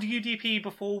get called UDP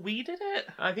before we did it?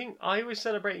 I think I was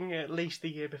celebrating at least the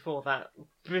year before that,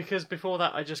 because before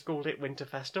that I just called it Winter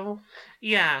Festival.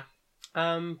 Yeah.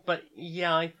 But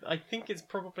yeah, I think it's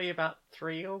probably about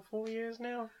 3 or 4 years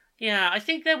now. Yeah, I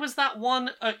think there was that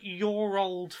one at your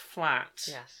old flat.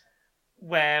 Yes.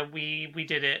 Where we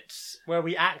did it. Where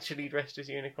we actually dressed as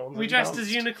unicorns. We dressed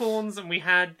as unicorns and we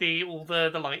had all the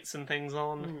lights and things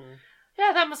on. Mm.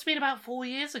 Yeah, that must have been about 4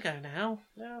 years ago now.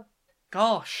 Yeah.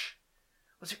 Gosh.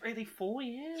 Was it really 4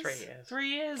 years? 3 years. 3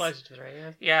 years? Closer to 3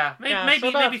 years. Yeah,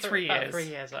 maybe 3 years. About 3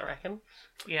 years, I reckon.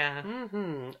 Yeah.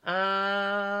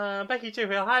 Becky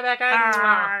Toohill. Hi, Becky.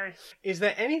 Hi. Is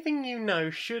there anything you know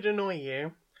should annoy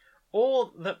you,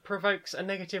 or that provokes a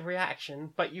negative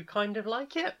reaction, but you kind of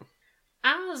like it?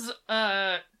 As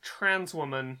a trans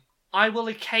woman, I will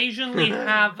occasionally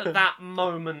have that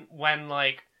moment when,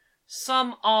 like,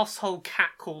 some arsehole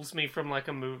catcalls me from, like,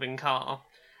 a moving car.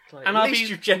 Like, And at I'll least be-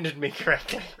 you've gendered me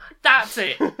correctly. That's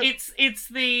it. It's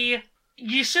the...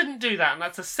 You shouldn't do that, and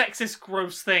that's a sexist,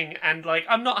 gross thing, and, like,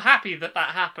 I'm not happy that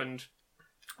happened.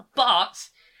 But,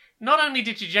 not only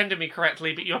did you gender me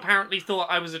correctly, but you apparently thought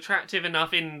I was attractive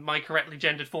enough in my correctly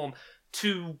gendered form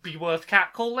to be worth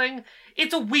catcalling.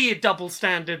 It's a weird double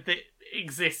standard that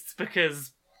exists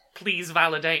because please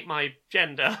validate my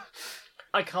gender.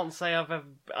 I can't say I've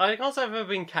ever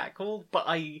been catcalled, but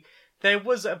there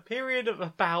was a period of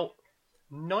about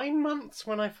 9 months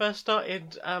when I first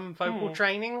started vocal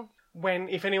training, when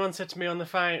if anyone said to me on the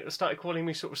phone, started calling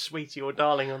me sort of sweetie or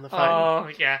darling on the phone. Oh,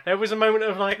 yeah. There was a moment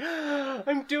of like,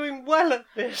 I'm doing well at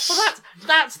this. Well,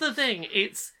 that's the thing.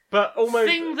 It's but almost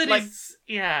thing that like, is...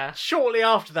 Yeah. Shortly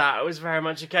after that, it was very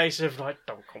much a case of like,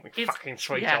 don't call me It's- fucking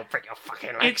sweet, yeah. I'll break your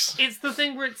fucking legs. It's the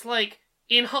thing where it's like,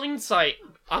 in hindsight,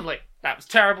 I'm like, that was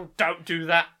terrible, don't do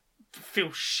that. Feel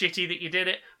shitty that you did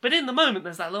it. But in the moment,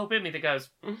 there's that little bit of me that goes,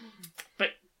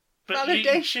 but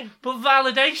Validation. But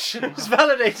validation. It was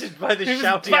validated by the It was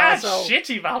shouty bad, asshole.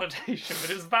 shitty validation, but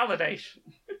it was validation.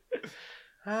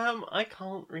 I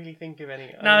can't really think of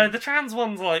any. No, the trans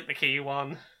one's like the key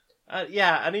one.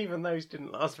 Yeah, and even those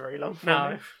didn't last very long for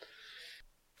No. me.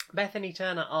 Bethany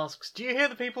Turner asks, do you hear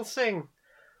the people sing?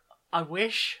 I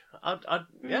wish. I'd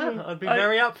be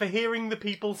very up for hearing the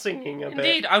people singing a bit.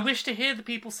 Indeed, I wish to hear the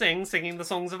people singing the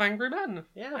songs of angry men.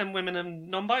 Yeah. And women and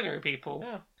non-binary people.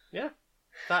 Yeah.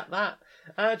 That.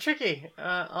 Tricky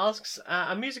asks,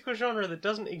 a musical genre that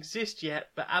doesn't exist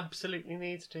yet, but absolutely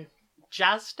needs to.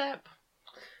 Jazz step?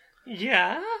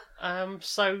 Yeah?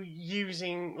 So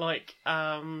using, like,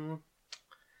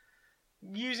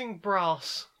 using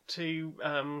brass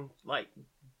to, like,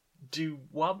 do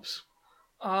wubs.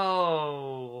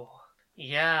 Oh.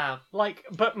 Yeah. like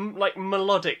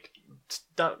melodic,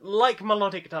 like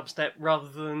melodic dubstep rather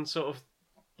than sort of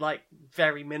like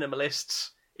very minimalists.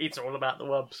 It's all about the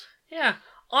wubs. Yeah.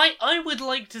 I would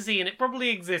like to see, and it probably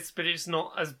exists, but it's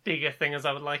not as big a thing as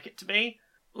I would like it to be.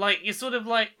 Like, you're sort of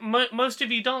like, most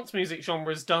of your dance music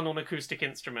genres done on acoustic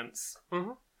instruments.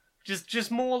 Mhm. Just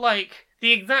more like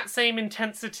the exact same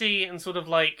intensity and sort of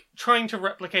like trying to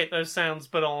replicate those sounds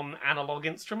but on analog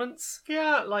instruments.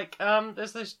 Yeah, like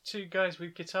there's those two guys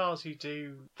with guitars who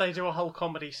do a whole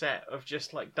comedy set of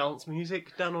just like dance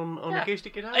music done on Yeah.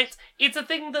 acoustic guitars. It's a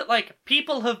thing that like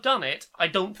people have done it. I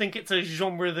don't think it's a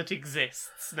genre that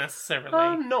exists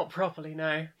necessarily. Not properly,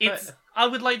 no. It's I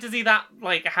would like to see that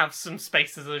like have some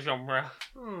space as a genre.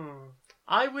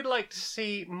 I would like to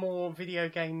see more video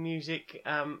game music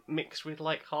mixed with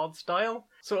like hardstyle.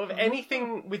 Sort of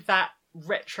anything with that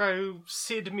retro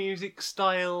Sid music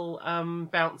style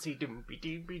bouncy doompy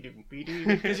doompy doompy doo,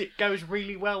 because it goes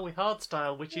really well with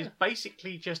hardstyle, which is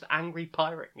basically just angry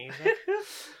pirate music.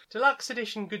 Deluxe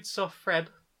edition Good Soft Freb.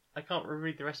 I can't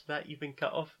reread the rest of that, you've been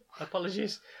cut off.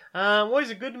 Apologies. What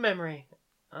is a good memory?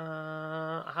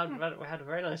 I had a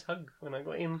very nice hug when I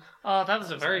got in. Oh, that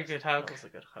was a That very nice. good hug. That was a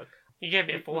good hug. You gave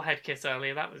me a forehead kiss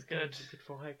earlier. That was good. Good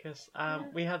forehead kiss.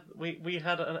 We had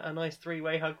a nice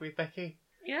 3-way hug with Becky.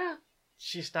 Yeah.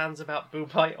 She stands about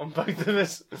boob height on both of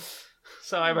us,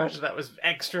 so I imagine that was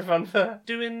extra fun for her.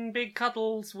 Doing big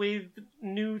cuddles with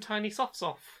new tiny softs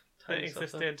that Tiny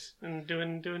Soft Soft. existed, and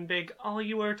doing big. Oh,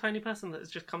 you were a tiny person that has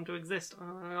just come to exist.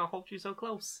 I'll hold you so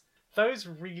close. Those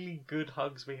really good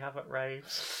hugs we have at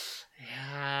raves.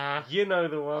 Yeah. You know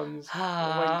the ones.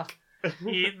 Ah. Wink.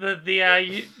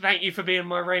 Thank you for being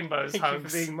my rainbows Thank you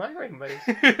hugs. for being my rainbow.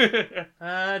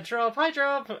 Drop, hi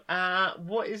Drop.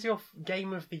 What is your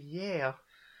game of the year?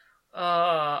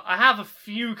 I have a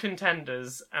few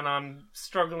contenders, and I'm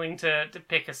struggling to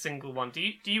pick a single one. Do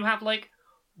you have like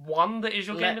one that is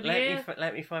your game of the year?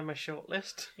 Let me find my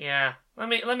shortlist. Yeah. Let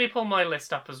me pull my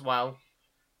list up as well.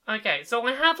 Okay, so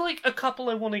I have like a couple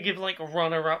I want to give like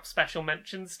runner-up special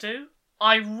mentions to.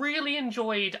 I really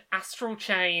enjoyed Astral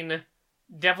Chain,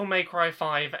 Devil May Cry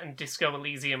 5, and Disco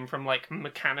Elysium from like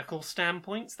mechanical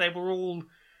standpoints. They were all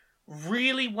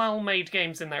really well-made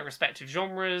games in their respective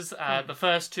genres. The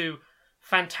first two,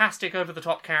 fantastic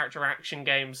over-the-top character action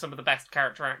games, some of the best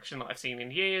character action that I've seen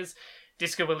in years.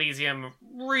 Disco Elysium,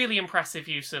 really impressive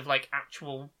use of like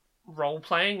actual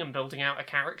role-playing and building out a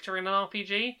character in an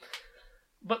RPG.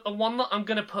 But the one that I'm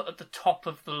going to put at the top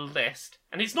of the list,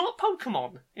 and it's not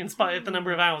Pokemon, in spite of the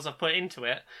number of hours I've put into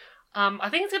it, I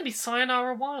think it's going to be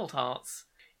Sayonara Wild Hearts.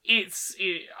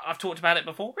 I've talked about it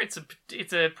before, it's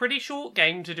a pretty short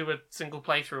game to do a single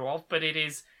playthrough of, but it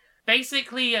is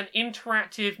basically an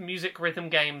interactive music rhythm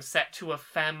game set to a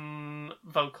femme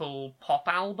vocal pop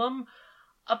album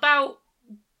about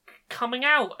coming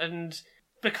out and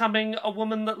becoming a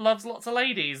woman that loves lots of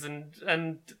ladies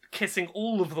and kissing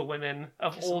all of the women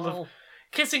of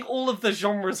kissing all of the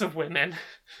genres of women.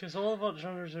 It's all about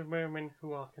genres of women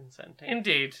who are consenting.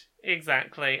 Indeed,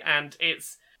 exactly. And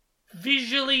it's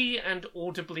visually and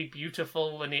audibly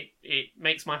beautiful, and it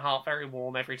makes my heart very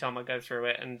warm every time I go through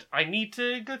it. And I need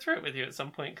to go through it with you at some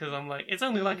point, because I'm like, it's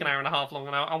only like an hour and a half long,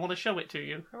 and I want to show it to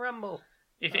you. Rumble.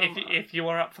 If you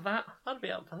are up for that. I'd be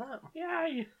up for that.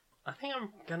 Yay. I think I'm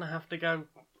gonna have to go.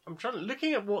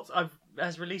 Looking at what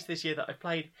has released this year that I've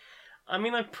played. I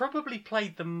mean, I've probably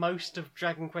played the most of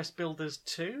Dragon Quest Builders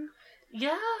 2,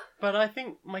 Yeah. but I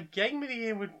think my game of the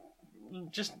year would,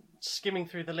 just skimming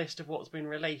through the list of what's been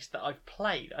released that I've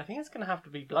played, I think it's going to have to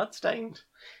be Bloodstained.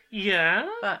 Yeah.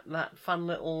 That fun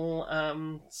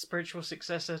little spiritual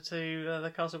successor to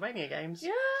the Castlevania games.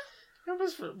 Yeah. It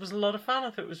was a lot of fun.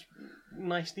 I thought it was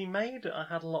nicely made. I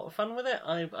had a lot of fun with it.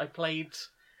 I played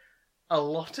a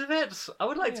lot of it. I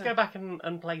would like to go back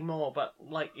and play more, but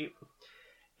like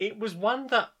it was one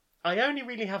that I only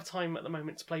really have time at the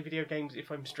moment to play video games if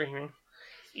I'm streaming.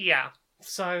 Yeah.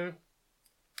 So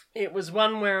it was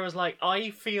one where I was like,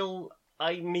 I feel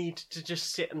I need to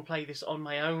just sit and play this on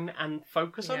my own and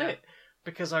focus on it,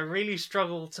 because I really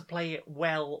struggle to play it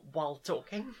well while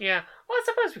talking. Yeah. Well, I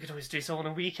suppose we could always do so on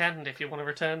a weekend if you want to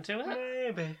return to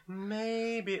it.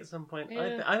 Maybe at some point.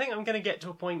 Yeah. I think I'm going to get to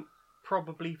a point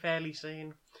probably fairly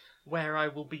soon where I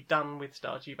will be done with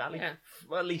Stardew Valley. Yeah.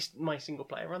 At least my single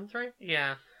player run through.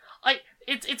 Yeah.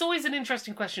 It's always an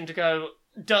interesting question to go,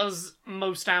 does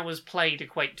most hours played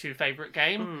equate to favourite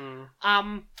game?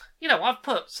 I've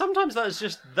put... Sometimes that's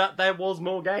just that there was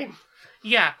more game.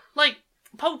 Yeah, like,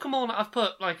 Pokemon I've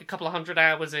put, like, a couple of 100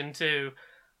 hours into,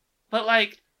 but,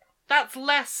 like, that's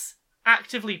less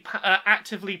actively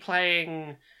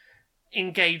playing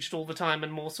engaged all the time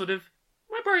and more sort of,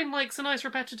 my brain likes a nice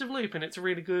repetitive loop, and it's a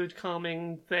really good,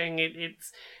 calming thing.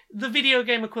 It's the video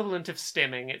game equivalent of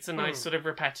stimming. It's a nice sort of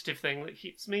repetitive thing that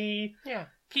keeps me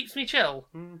chill.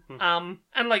 Mm-hmm.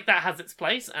 And like that has its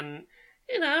place, and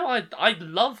you know, I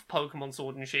love Pokemon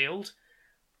Sword and Shield.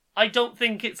 I don't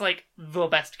think it's like the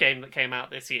best game that came out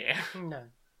this year, No.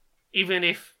 even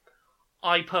if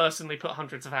I personally put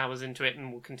hundreds of hours into it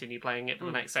and will continue playing it for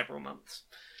the next several months.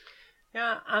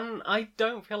 Yeah, and I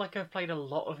don't feel like I've played a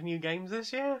lot of new games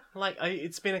this year. Like,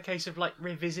 it's been a case of, like,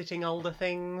 revisiting older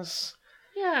things.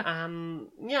 Yeah.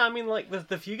 Yeah, I mean, like,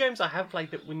 the few games I have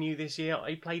played that were new this year,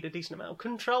 I played a decent amount of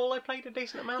Control, I played a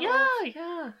decent amount of.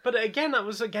 Yeah. But again, that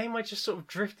was a game I just sort of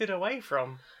drifted away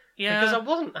from. Yeah. Because I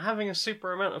wasn't having a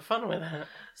super amount of fun with it.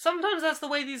 Sometimes that's the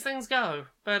way these things go.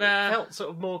 But, It felt sort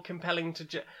of more compelling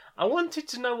to I wanted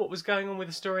to know what was going on with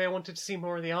the story, I wanted to see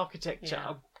more of the architecture.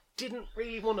 Yeah. I didn't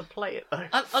really want to play it, though.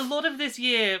 a lot of this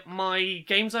year, my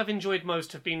games I've enjoyed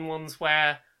most have been ones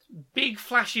where big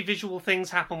flashy visual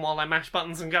things happen while I mash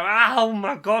buttons and go, oh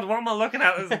my god, what am I looking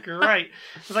at? This is great.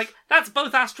 It's like, that's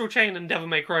both Astral Chain and Devil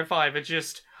May Cry 5. It's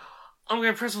just, I'm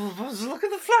going to press all the buttons, look at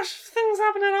the flash things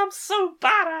happening, I'm so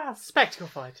badass. Spectacle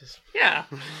fighters. Yeah.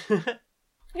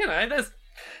 You know,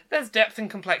 there's depth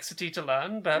and complexity to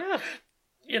learn, but,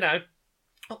 you know,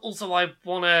 also I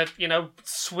want to, you know,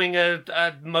 swing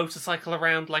a motorcycle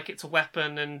around like it's a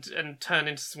weapon and turn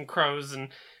into some crows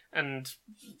and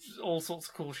all sorts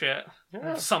of cool shit.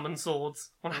 Yeah. Summon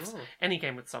swords. Well, Oh. any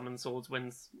game with summon swords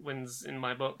wins in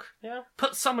my book. Yeah.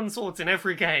 Put summon swords in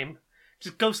every game.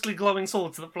 Just ghostly glowing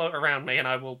swords that float around me and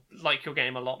I will like your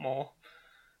game a lot more.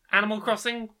 Animal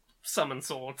Crossing, summon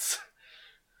swords.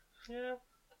 Yeah.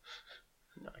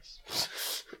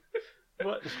 Nice.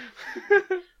 What?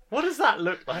 What does that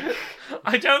look like?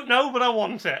 I don't know, but I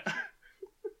want it.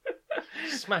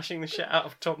 Smashing the shit out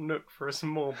of Tom Nook for some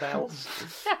more bells.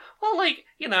 Yeah, well, like,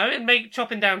 you know, it'd make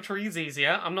chopping down trees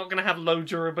easier. I'm not going to have low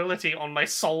durability on my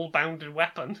soul-bounded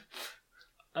weapon.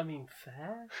 I mean,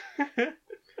 fair.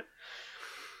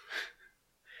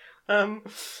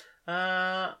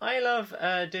 I love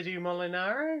Didu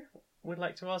Molinaro. Would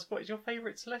like to ask, what is your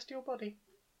favourite celestial body?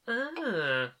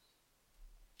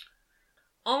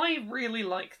 I really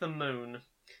like the moon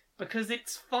because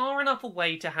it's far enough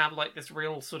away to have like this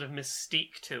real sort of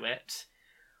mystique to it,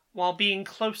 while being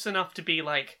close enough to be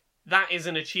like, that is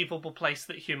an achievable place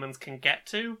that humans can get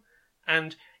to.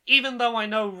 And even though I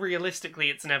know realistically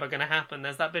it's never going to happen,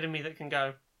 there's that bit of me that can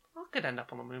go, I could end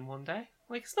up on the moon one day.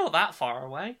 Like, it's not that far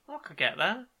away. I could get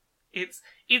there. It's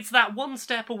that one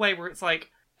step away where it's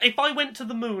like, if I went to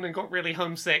the moon and got really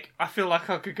homesick, I feel like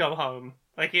I could go home.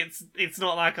 Like, it's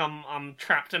not like I'm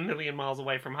trapped a million miles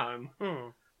away from home.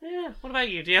 Yeah, what about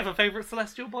you? Do you have a favourite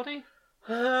celestial body?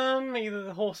 Either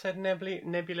the Horsehead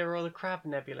Nebula or the Crab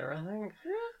Nebula, I think.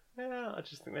 Yeah, I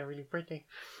just think they're really pretty.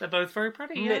 They're both very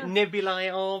pretty, yeah. Nebulae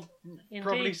are Indeed.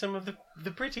 probably some of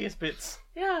the prettiest bits.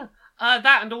 Yeah.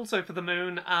 That and also for the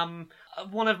moon,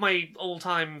 one of my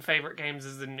all-time favourite games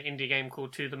is an indie game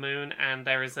called To the Moon, and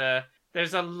there's a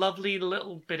lovely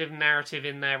little bit of narrative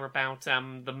in there about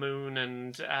the moon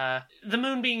and the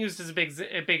moon being used as a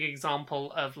big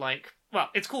example of like, well,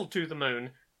 it's called To the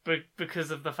Moon, but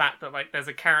because of the fact that like there's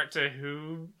a character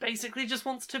who basically just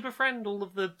wants to befriend all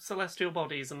of the celestial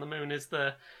bodies, and the moon is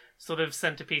the sort of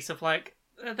centerpiece of like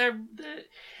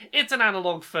it's an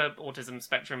analog for autism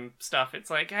spectrum stuff.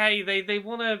 It's like, hey, they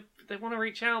want to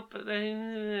reach out, but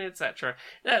they etc.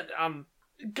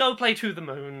 Go play To the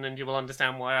Moon, and you will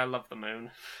understand why I love the moon.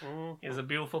 It's a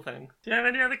beautiful thing. Do you have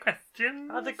any other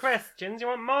questions? Other questions? You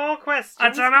want more questions? I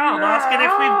don't know. I'm asking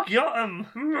if we've got them.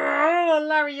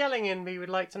 Larry Yellington would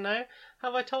like to know,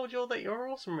 have I told you all that you're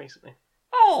awesome recently?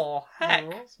 Oh, heck.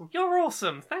 You're awesome. You're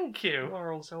awesome. Thank you. You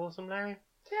are also awesome, Larry.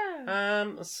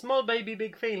 Yeah. Small baby,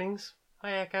 big feelings.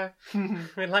 Hi, Echo.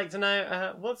 We'd like to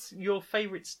know, what's your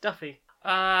favourite stuffy?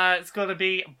 It's got to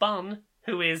be Bun,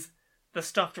 who is the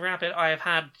stuffed rabbit I have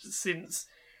had since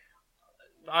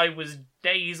I was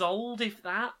days old, if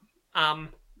that. I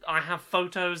have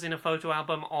photos in a photo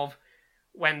album of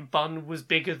when Bun was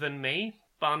bigger than me.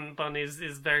 Bun is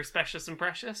very precious and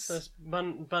precious. So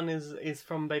Bun is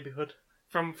from babyhood.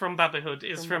 From babyhood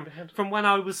is from when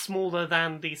I was smaller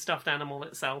than the stuffed animal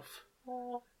itself.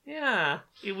 Oh. Yeah,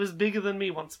 it was bigger than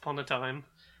me once upon a time.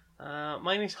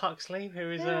 Mine is Huxley,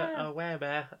 who is a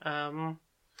werebear.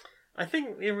 I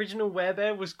think the original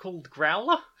werebear was called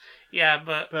Growler. Yeah,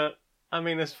 but I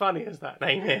mean, as funny as that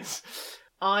name is,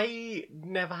 I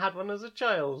never had one as a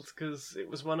child because it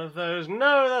was one of those.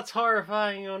 No, that's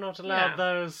horrifying. You're not allowed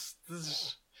those.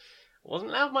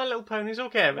 Wasn't allowed My Little Ponies or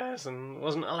Care Bears, and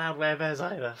wasn't allowed werebears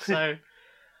either. So,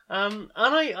 and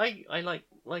I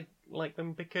like like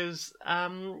them because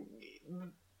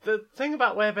the thing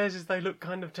about werebears is they look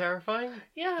kind of terrifying,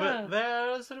 Yeah. but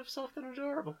they're sort of soft and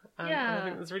adorable. And I Yeah.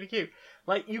 think that's really cute.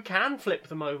 Like, you can flip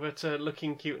them over to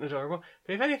looking cute and adorable,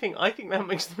 but if anything, I think that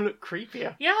makes them look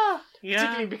creepier. Yeah. Yeah.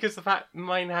 Particularly because the fact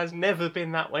mine has never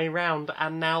been that way round,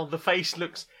 and now the face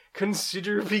looks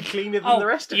considerably cleaner than the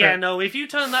rest of yeah, it. no, if you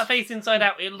turn that face inside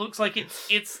out, it looks like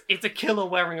it's a killer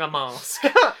wearing a mask.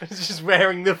 It's just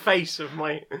wearing the face of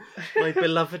my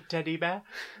beloved teddy bear.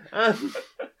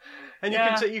 And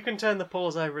you can turn the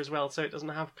paws over as well, so it doesn't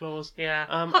have claws. Yeah,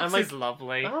 and Hux is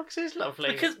lovely. Hux is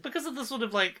lovely. Because of the sort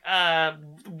of like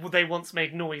they once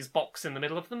made noise box in the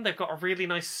middle of them, they've got a really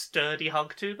nice sturdy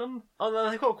hug to them.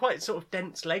 Oh, they've got quite sort of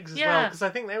dense legs as well, because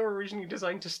I think they were originally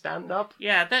designed to stand up.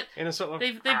 Yeah, in a sort of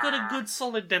they've got a good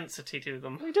solid density to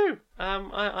them. They do.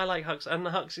 I like Hux, and the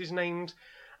Hux is named.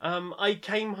 I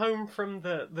came home from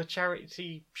the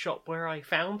charity shop where I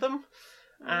found them.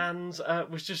 And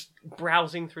was just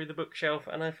browsing through the bookshelf,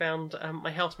 and I found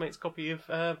my housemate's copy of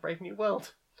Brave New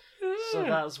World. So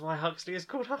that's why Huxley is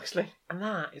called Huxley. And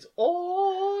that is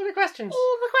all the questions.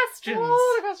 All the questions.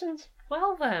 All the questions.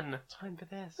 Well then. Time for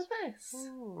this.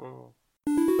 Ooh.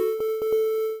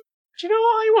 Do you know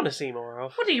what I want to see more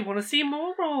of? What do you want to see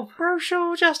more of?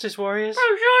 Brochure Justice Warriors.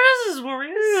 Brochure Justice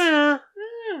Warriors. Yeah.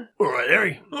 Alright,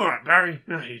 Harry. Alright, Barry.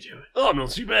 How you doing? Oh, I'm not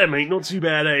too bad, mate. Not too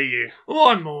bad, are you? Oh,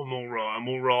 I'm alright. I'm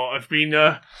alright. I've been,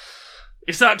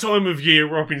 it's that time of year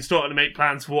where I've been starting to make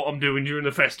plans for what I'm doing during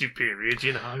the festive period,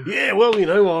 you know. Yeah, well, you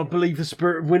know, I believe the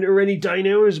spirit of winter any day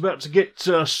now is about to get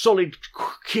a solid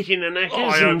kick in the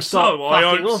knackers and start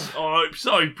fucking off. I hope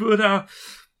so. But,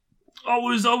 I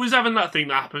was having that thing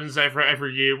that happens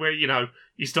every year where, you know,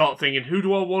 you start thinking, who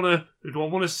do I want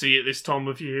to see at this time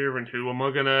of year, and who am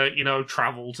I gonna, you know,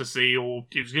 travel to see, or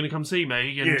who's gonna come see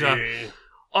me? And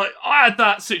I had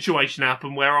that situation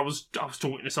happen where I was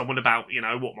talking to someone about, you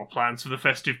know, what my plans for the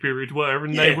festive period were,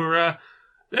 and they were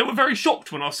very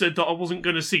shocked when I said that I wasn't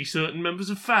going to see certain members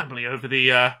of family over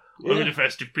the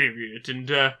festive period, and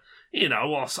you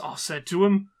know, I said to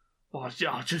them, well,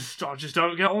 I just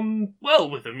don't get on well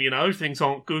with them, you know. Things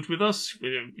aren't good with us.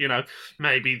 You know,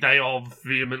 maybe they are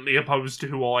vehemently opposed to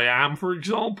who I am, for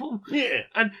example. Yeah.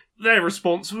 And their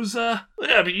response was, yeah,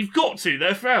 but you've got to.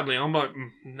 They're family. I'm like,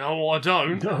 no, I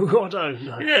don't. No, I don't.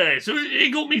 No. Yeah, so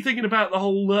it got me thinking about the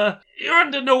whole, you're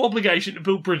under no obligation to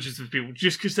build bridges with people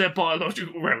just because they're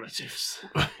biological relatives.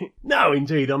 No,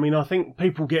 indeed. I mean, I think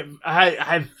people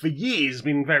have for years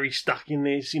been very stuck in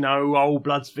this, you know, old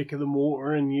blood's thicker than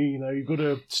water, and you know, you've got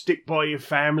to stick by your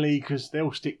family because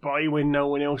they'll stick by you when no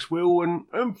one else will,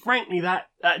 and frankly, that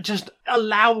just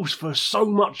allows for so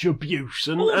much abuse.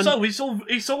 And also,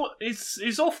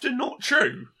 it's often not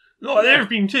true. Like, there have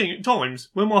been times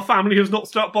when my family has not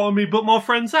stuck by me, but my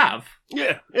friends have.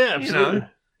 Yeah, absolutely. You know,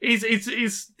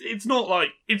 it's not like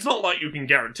you can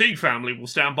guarantee family will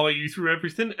stand by you through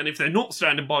everything, and if they're not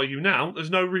standing by you now, there's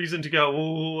no reason to go,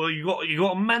 oh, you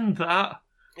got to mend that.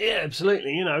 Yeah,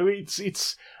 absolutely. You know, the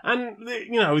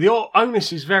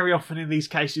onus is very often in these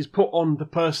cases put on the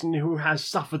person who has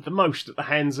suffered the most at the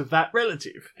hands of that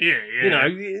relative. Yeah. You know,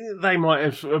 they might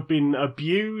have been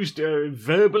abused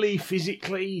verbally,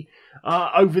 physically,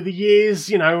 over the years,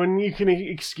 you know, and you can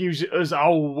excuse it as,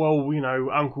 oh, well, you know,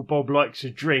 Uncle Bob likes a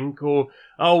drink, or,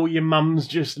 oh, your mum's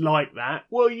just like that.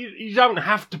 Well, you don't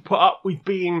have to put up with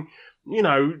being, you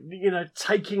know,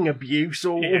 taking abuse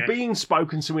or being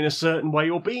spoken to in a certain way,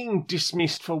 or being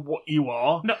dismissed for what you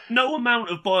are. No amount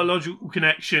of biological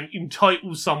connection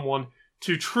entitles someone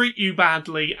to treat you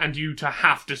badly and you to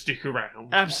have to stick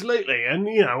around. Absolutely, and,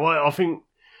 you know, I think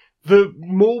the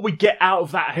more we get out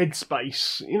of that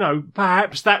headspace, you know,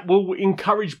 perhaps that will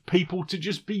encourage people to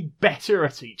just be better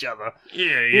at each other.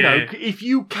 Yeah. You know, if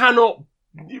you cannot,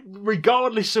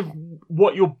 regardless of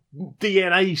what your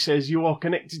DNA says you are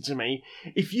connected to me,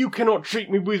 if you cannot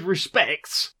treat me with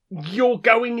respect, you're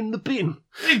going in the bin.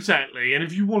 Exactly, and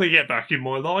if you want to get back in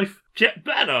my life, get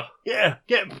better. Yeah,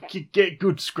 get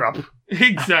good scrub.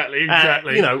 Exactly.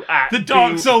 You know, the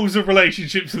dark souls of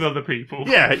relationships with other people.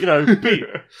 Yeah, you know,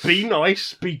 be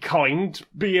nice, be kind,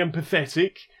 be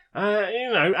empathetic.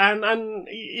 You know, and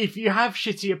if you have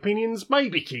shitty opinions,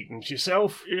 maybe keep them to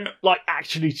yourself. Yeah. Like,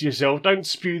 actually to yourself. Don't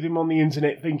spew them on the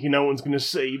internet thinking no one's going to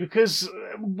see, because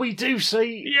we do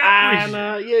see. Yeah.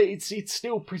 And, it's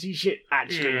still pretty shit,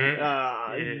 actually.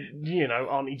 You know,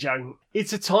 Auntie Joan.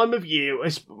 It's a time of year,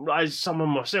 as someone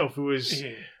myself who was,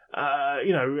 you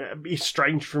know,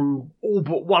 estranged from all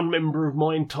but one member of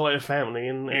my entire family,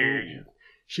 and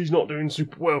she's not doing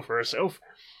super well for herself.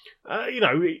 You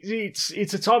know,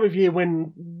 it's a time of year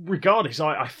when, regardless,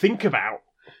 I think about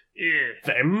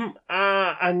them,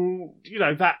 and you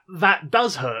know that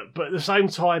does hurt, but at the same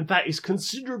time, that is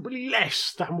considerably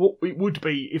less than what it would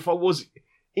be if I was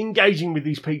engaging with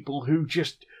these people who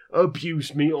just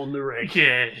abused me on the reg.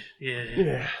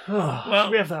 Yeah. Oh, Well,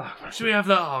 should we have that? Should we have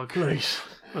that hug? Please.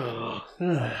 Oh.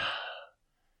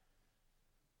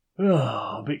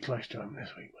 A bit close to home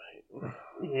this week, mate.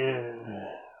 Yeah.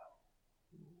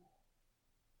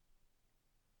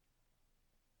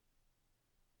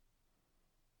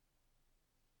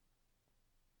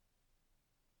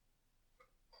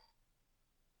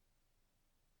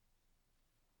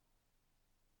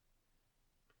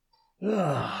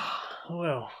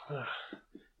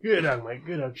 Good hug, mate,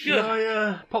 good hug. Should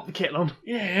I pop the kettle on?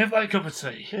 Yeah, have that cup of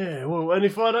tea. Yeah, well, and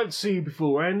if I don't see you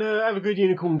beforehand, have a good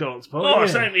unicorn dance party. Oh, yeah.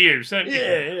 same to you, same to you.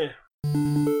 Yeah.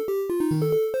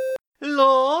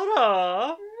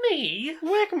 Laura, Me?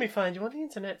 where can we find you on the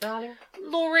internet, darling?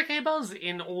 Laura K. Buzz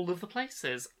in all of the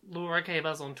places. Laura K.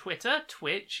 Buzz on Twitter,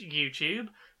 Twitch, YouTube,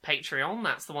 Patreon,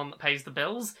 that's the one that pays the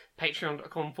bills.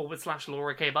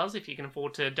 Patreon.com/Laura K. Buzz if you can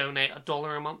afford to donate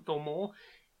 $1 a month or more.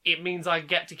 It means I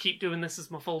get to keep doing this as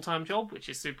my full-time job, which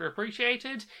is super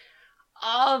appreciated.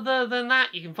 Other than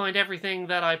that, you can find everything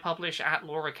that I publish at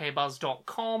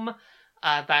laurakbuzz.com.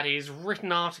 That is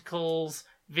written articles,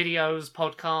 videos,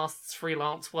 podcasts,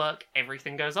 freelance work,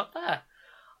 everything goes up there.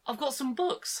 I've got some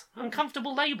books,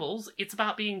 Uncomfortable Labels. It's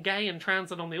about being gay and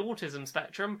trans and on the autism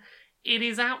spectrum. It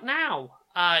is out now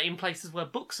in places where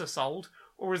books are sold,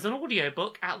 or as an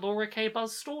audiobook at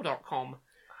laurakbuzzstore.com.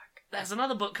 There's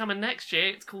another book coming next year.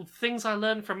 It's called Things I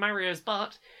Learned from Mario's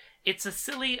Butt. It's a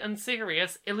silly and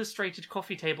serious illustrated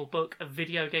coffee table book of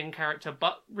video game character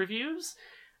butt reviews.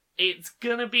 It's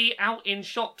gonna be out in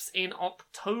shops in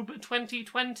October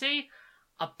 2020.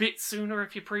 A bit sooner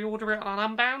if you pre-order it on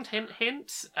Unbound, hint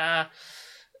hint.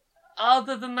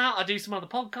 Other than that, I do some other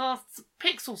podcasts.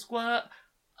 Pixel Squirt,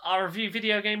 I review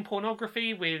video game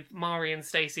pornography with Mari and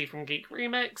Stacey from Geek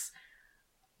Remix.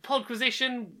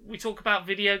 Podquisition, we talk about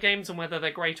video games and whether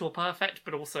they're great or perfect,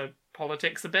 but also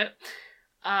politics a bit.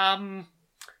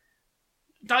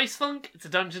 Dice Funk, it's a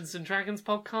Dungeons & Dragons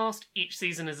podcast. Each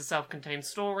season is a self-contained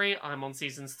story. I'm on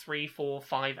seasons 3, 4,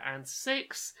 5, and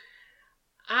 6.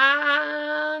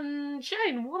 And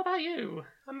Jane, what about you?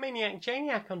 I'm Maniac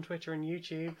Janiac on Twitter and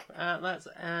YouTube. That's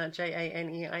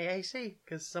JANEIAC,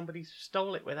 because somebody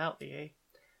stole it without the E.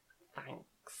 Thanks.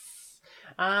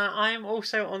 I'm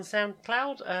also on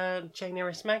SoundCloud, Jane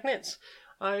Eris Magnets.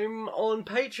 I'm on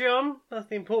Patreon, that's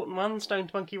the important one,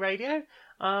 Stoned Monkey Radio.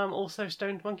 Also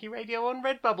Stoned Monkey Radio on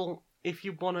Redbubble, if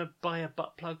you want to buy a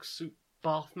butt plug, soup,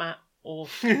 bath mat, or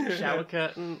shower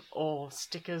curtain, or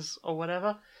stickers, or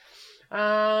whatever.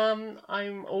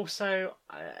 I'm also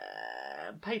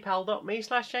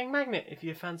paypal.me/Jane Magnet if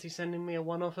you fancy sending me a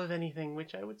one-off of anything,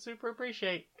 which I would super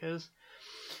appreciate, because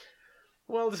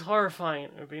the world is horrifying.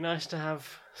 It would be nice to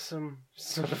have some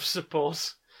sort of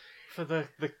support for the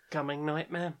coming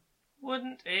nightmare.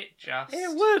 Wouldn't it just? It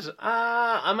would.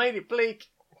 I made it bleak.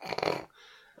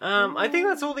 I think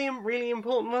that's all the really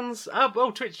important ones.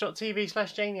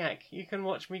 Twitch.tv/Janiac. You can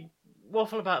watch me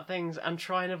waffle about things and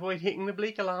try and avoid hitting the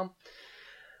bleak alarm.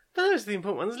 But those are the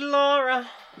important ones. Laura,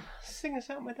 sing us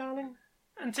out, my darling.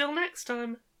 Until next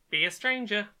time, be a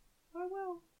stranger. I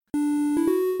will.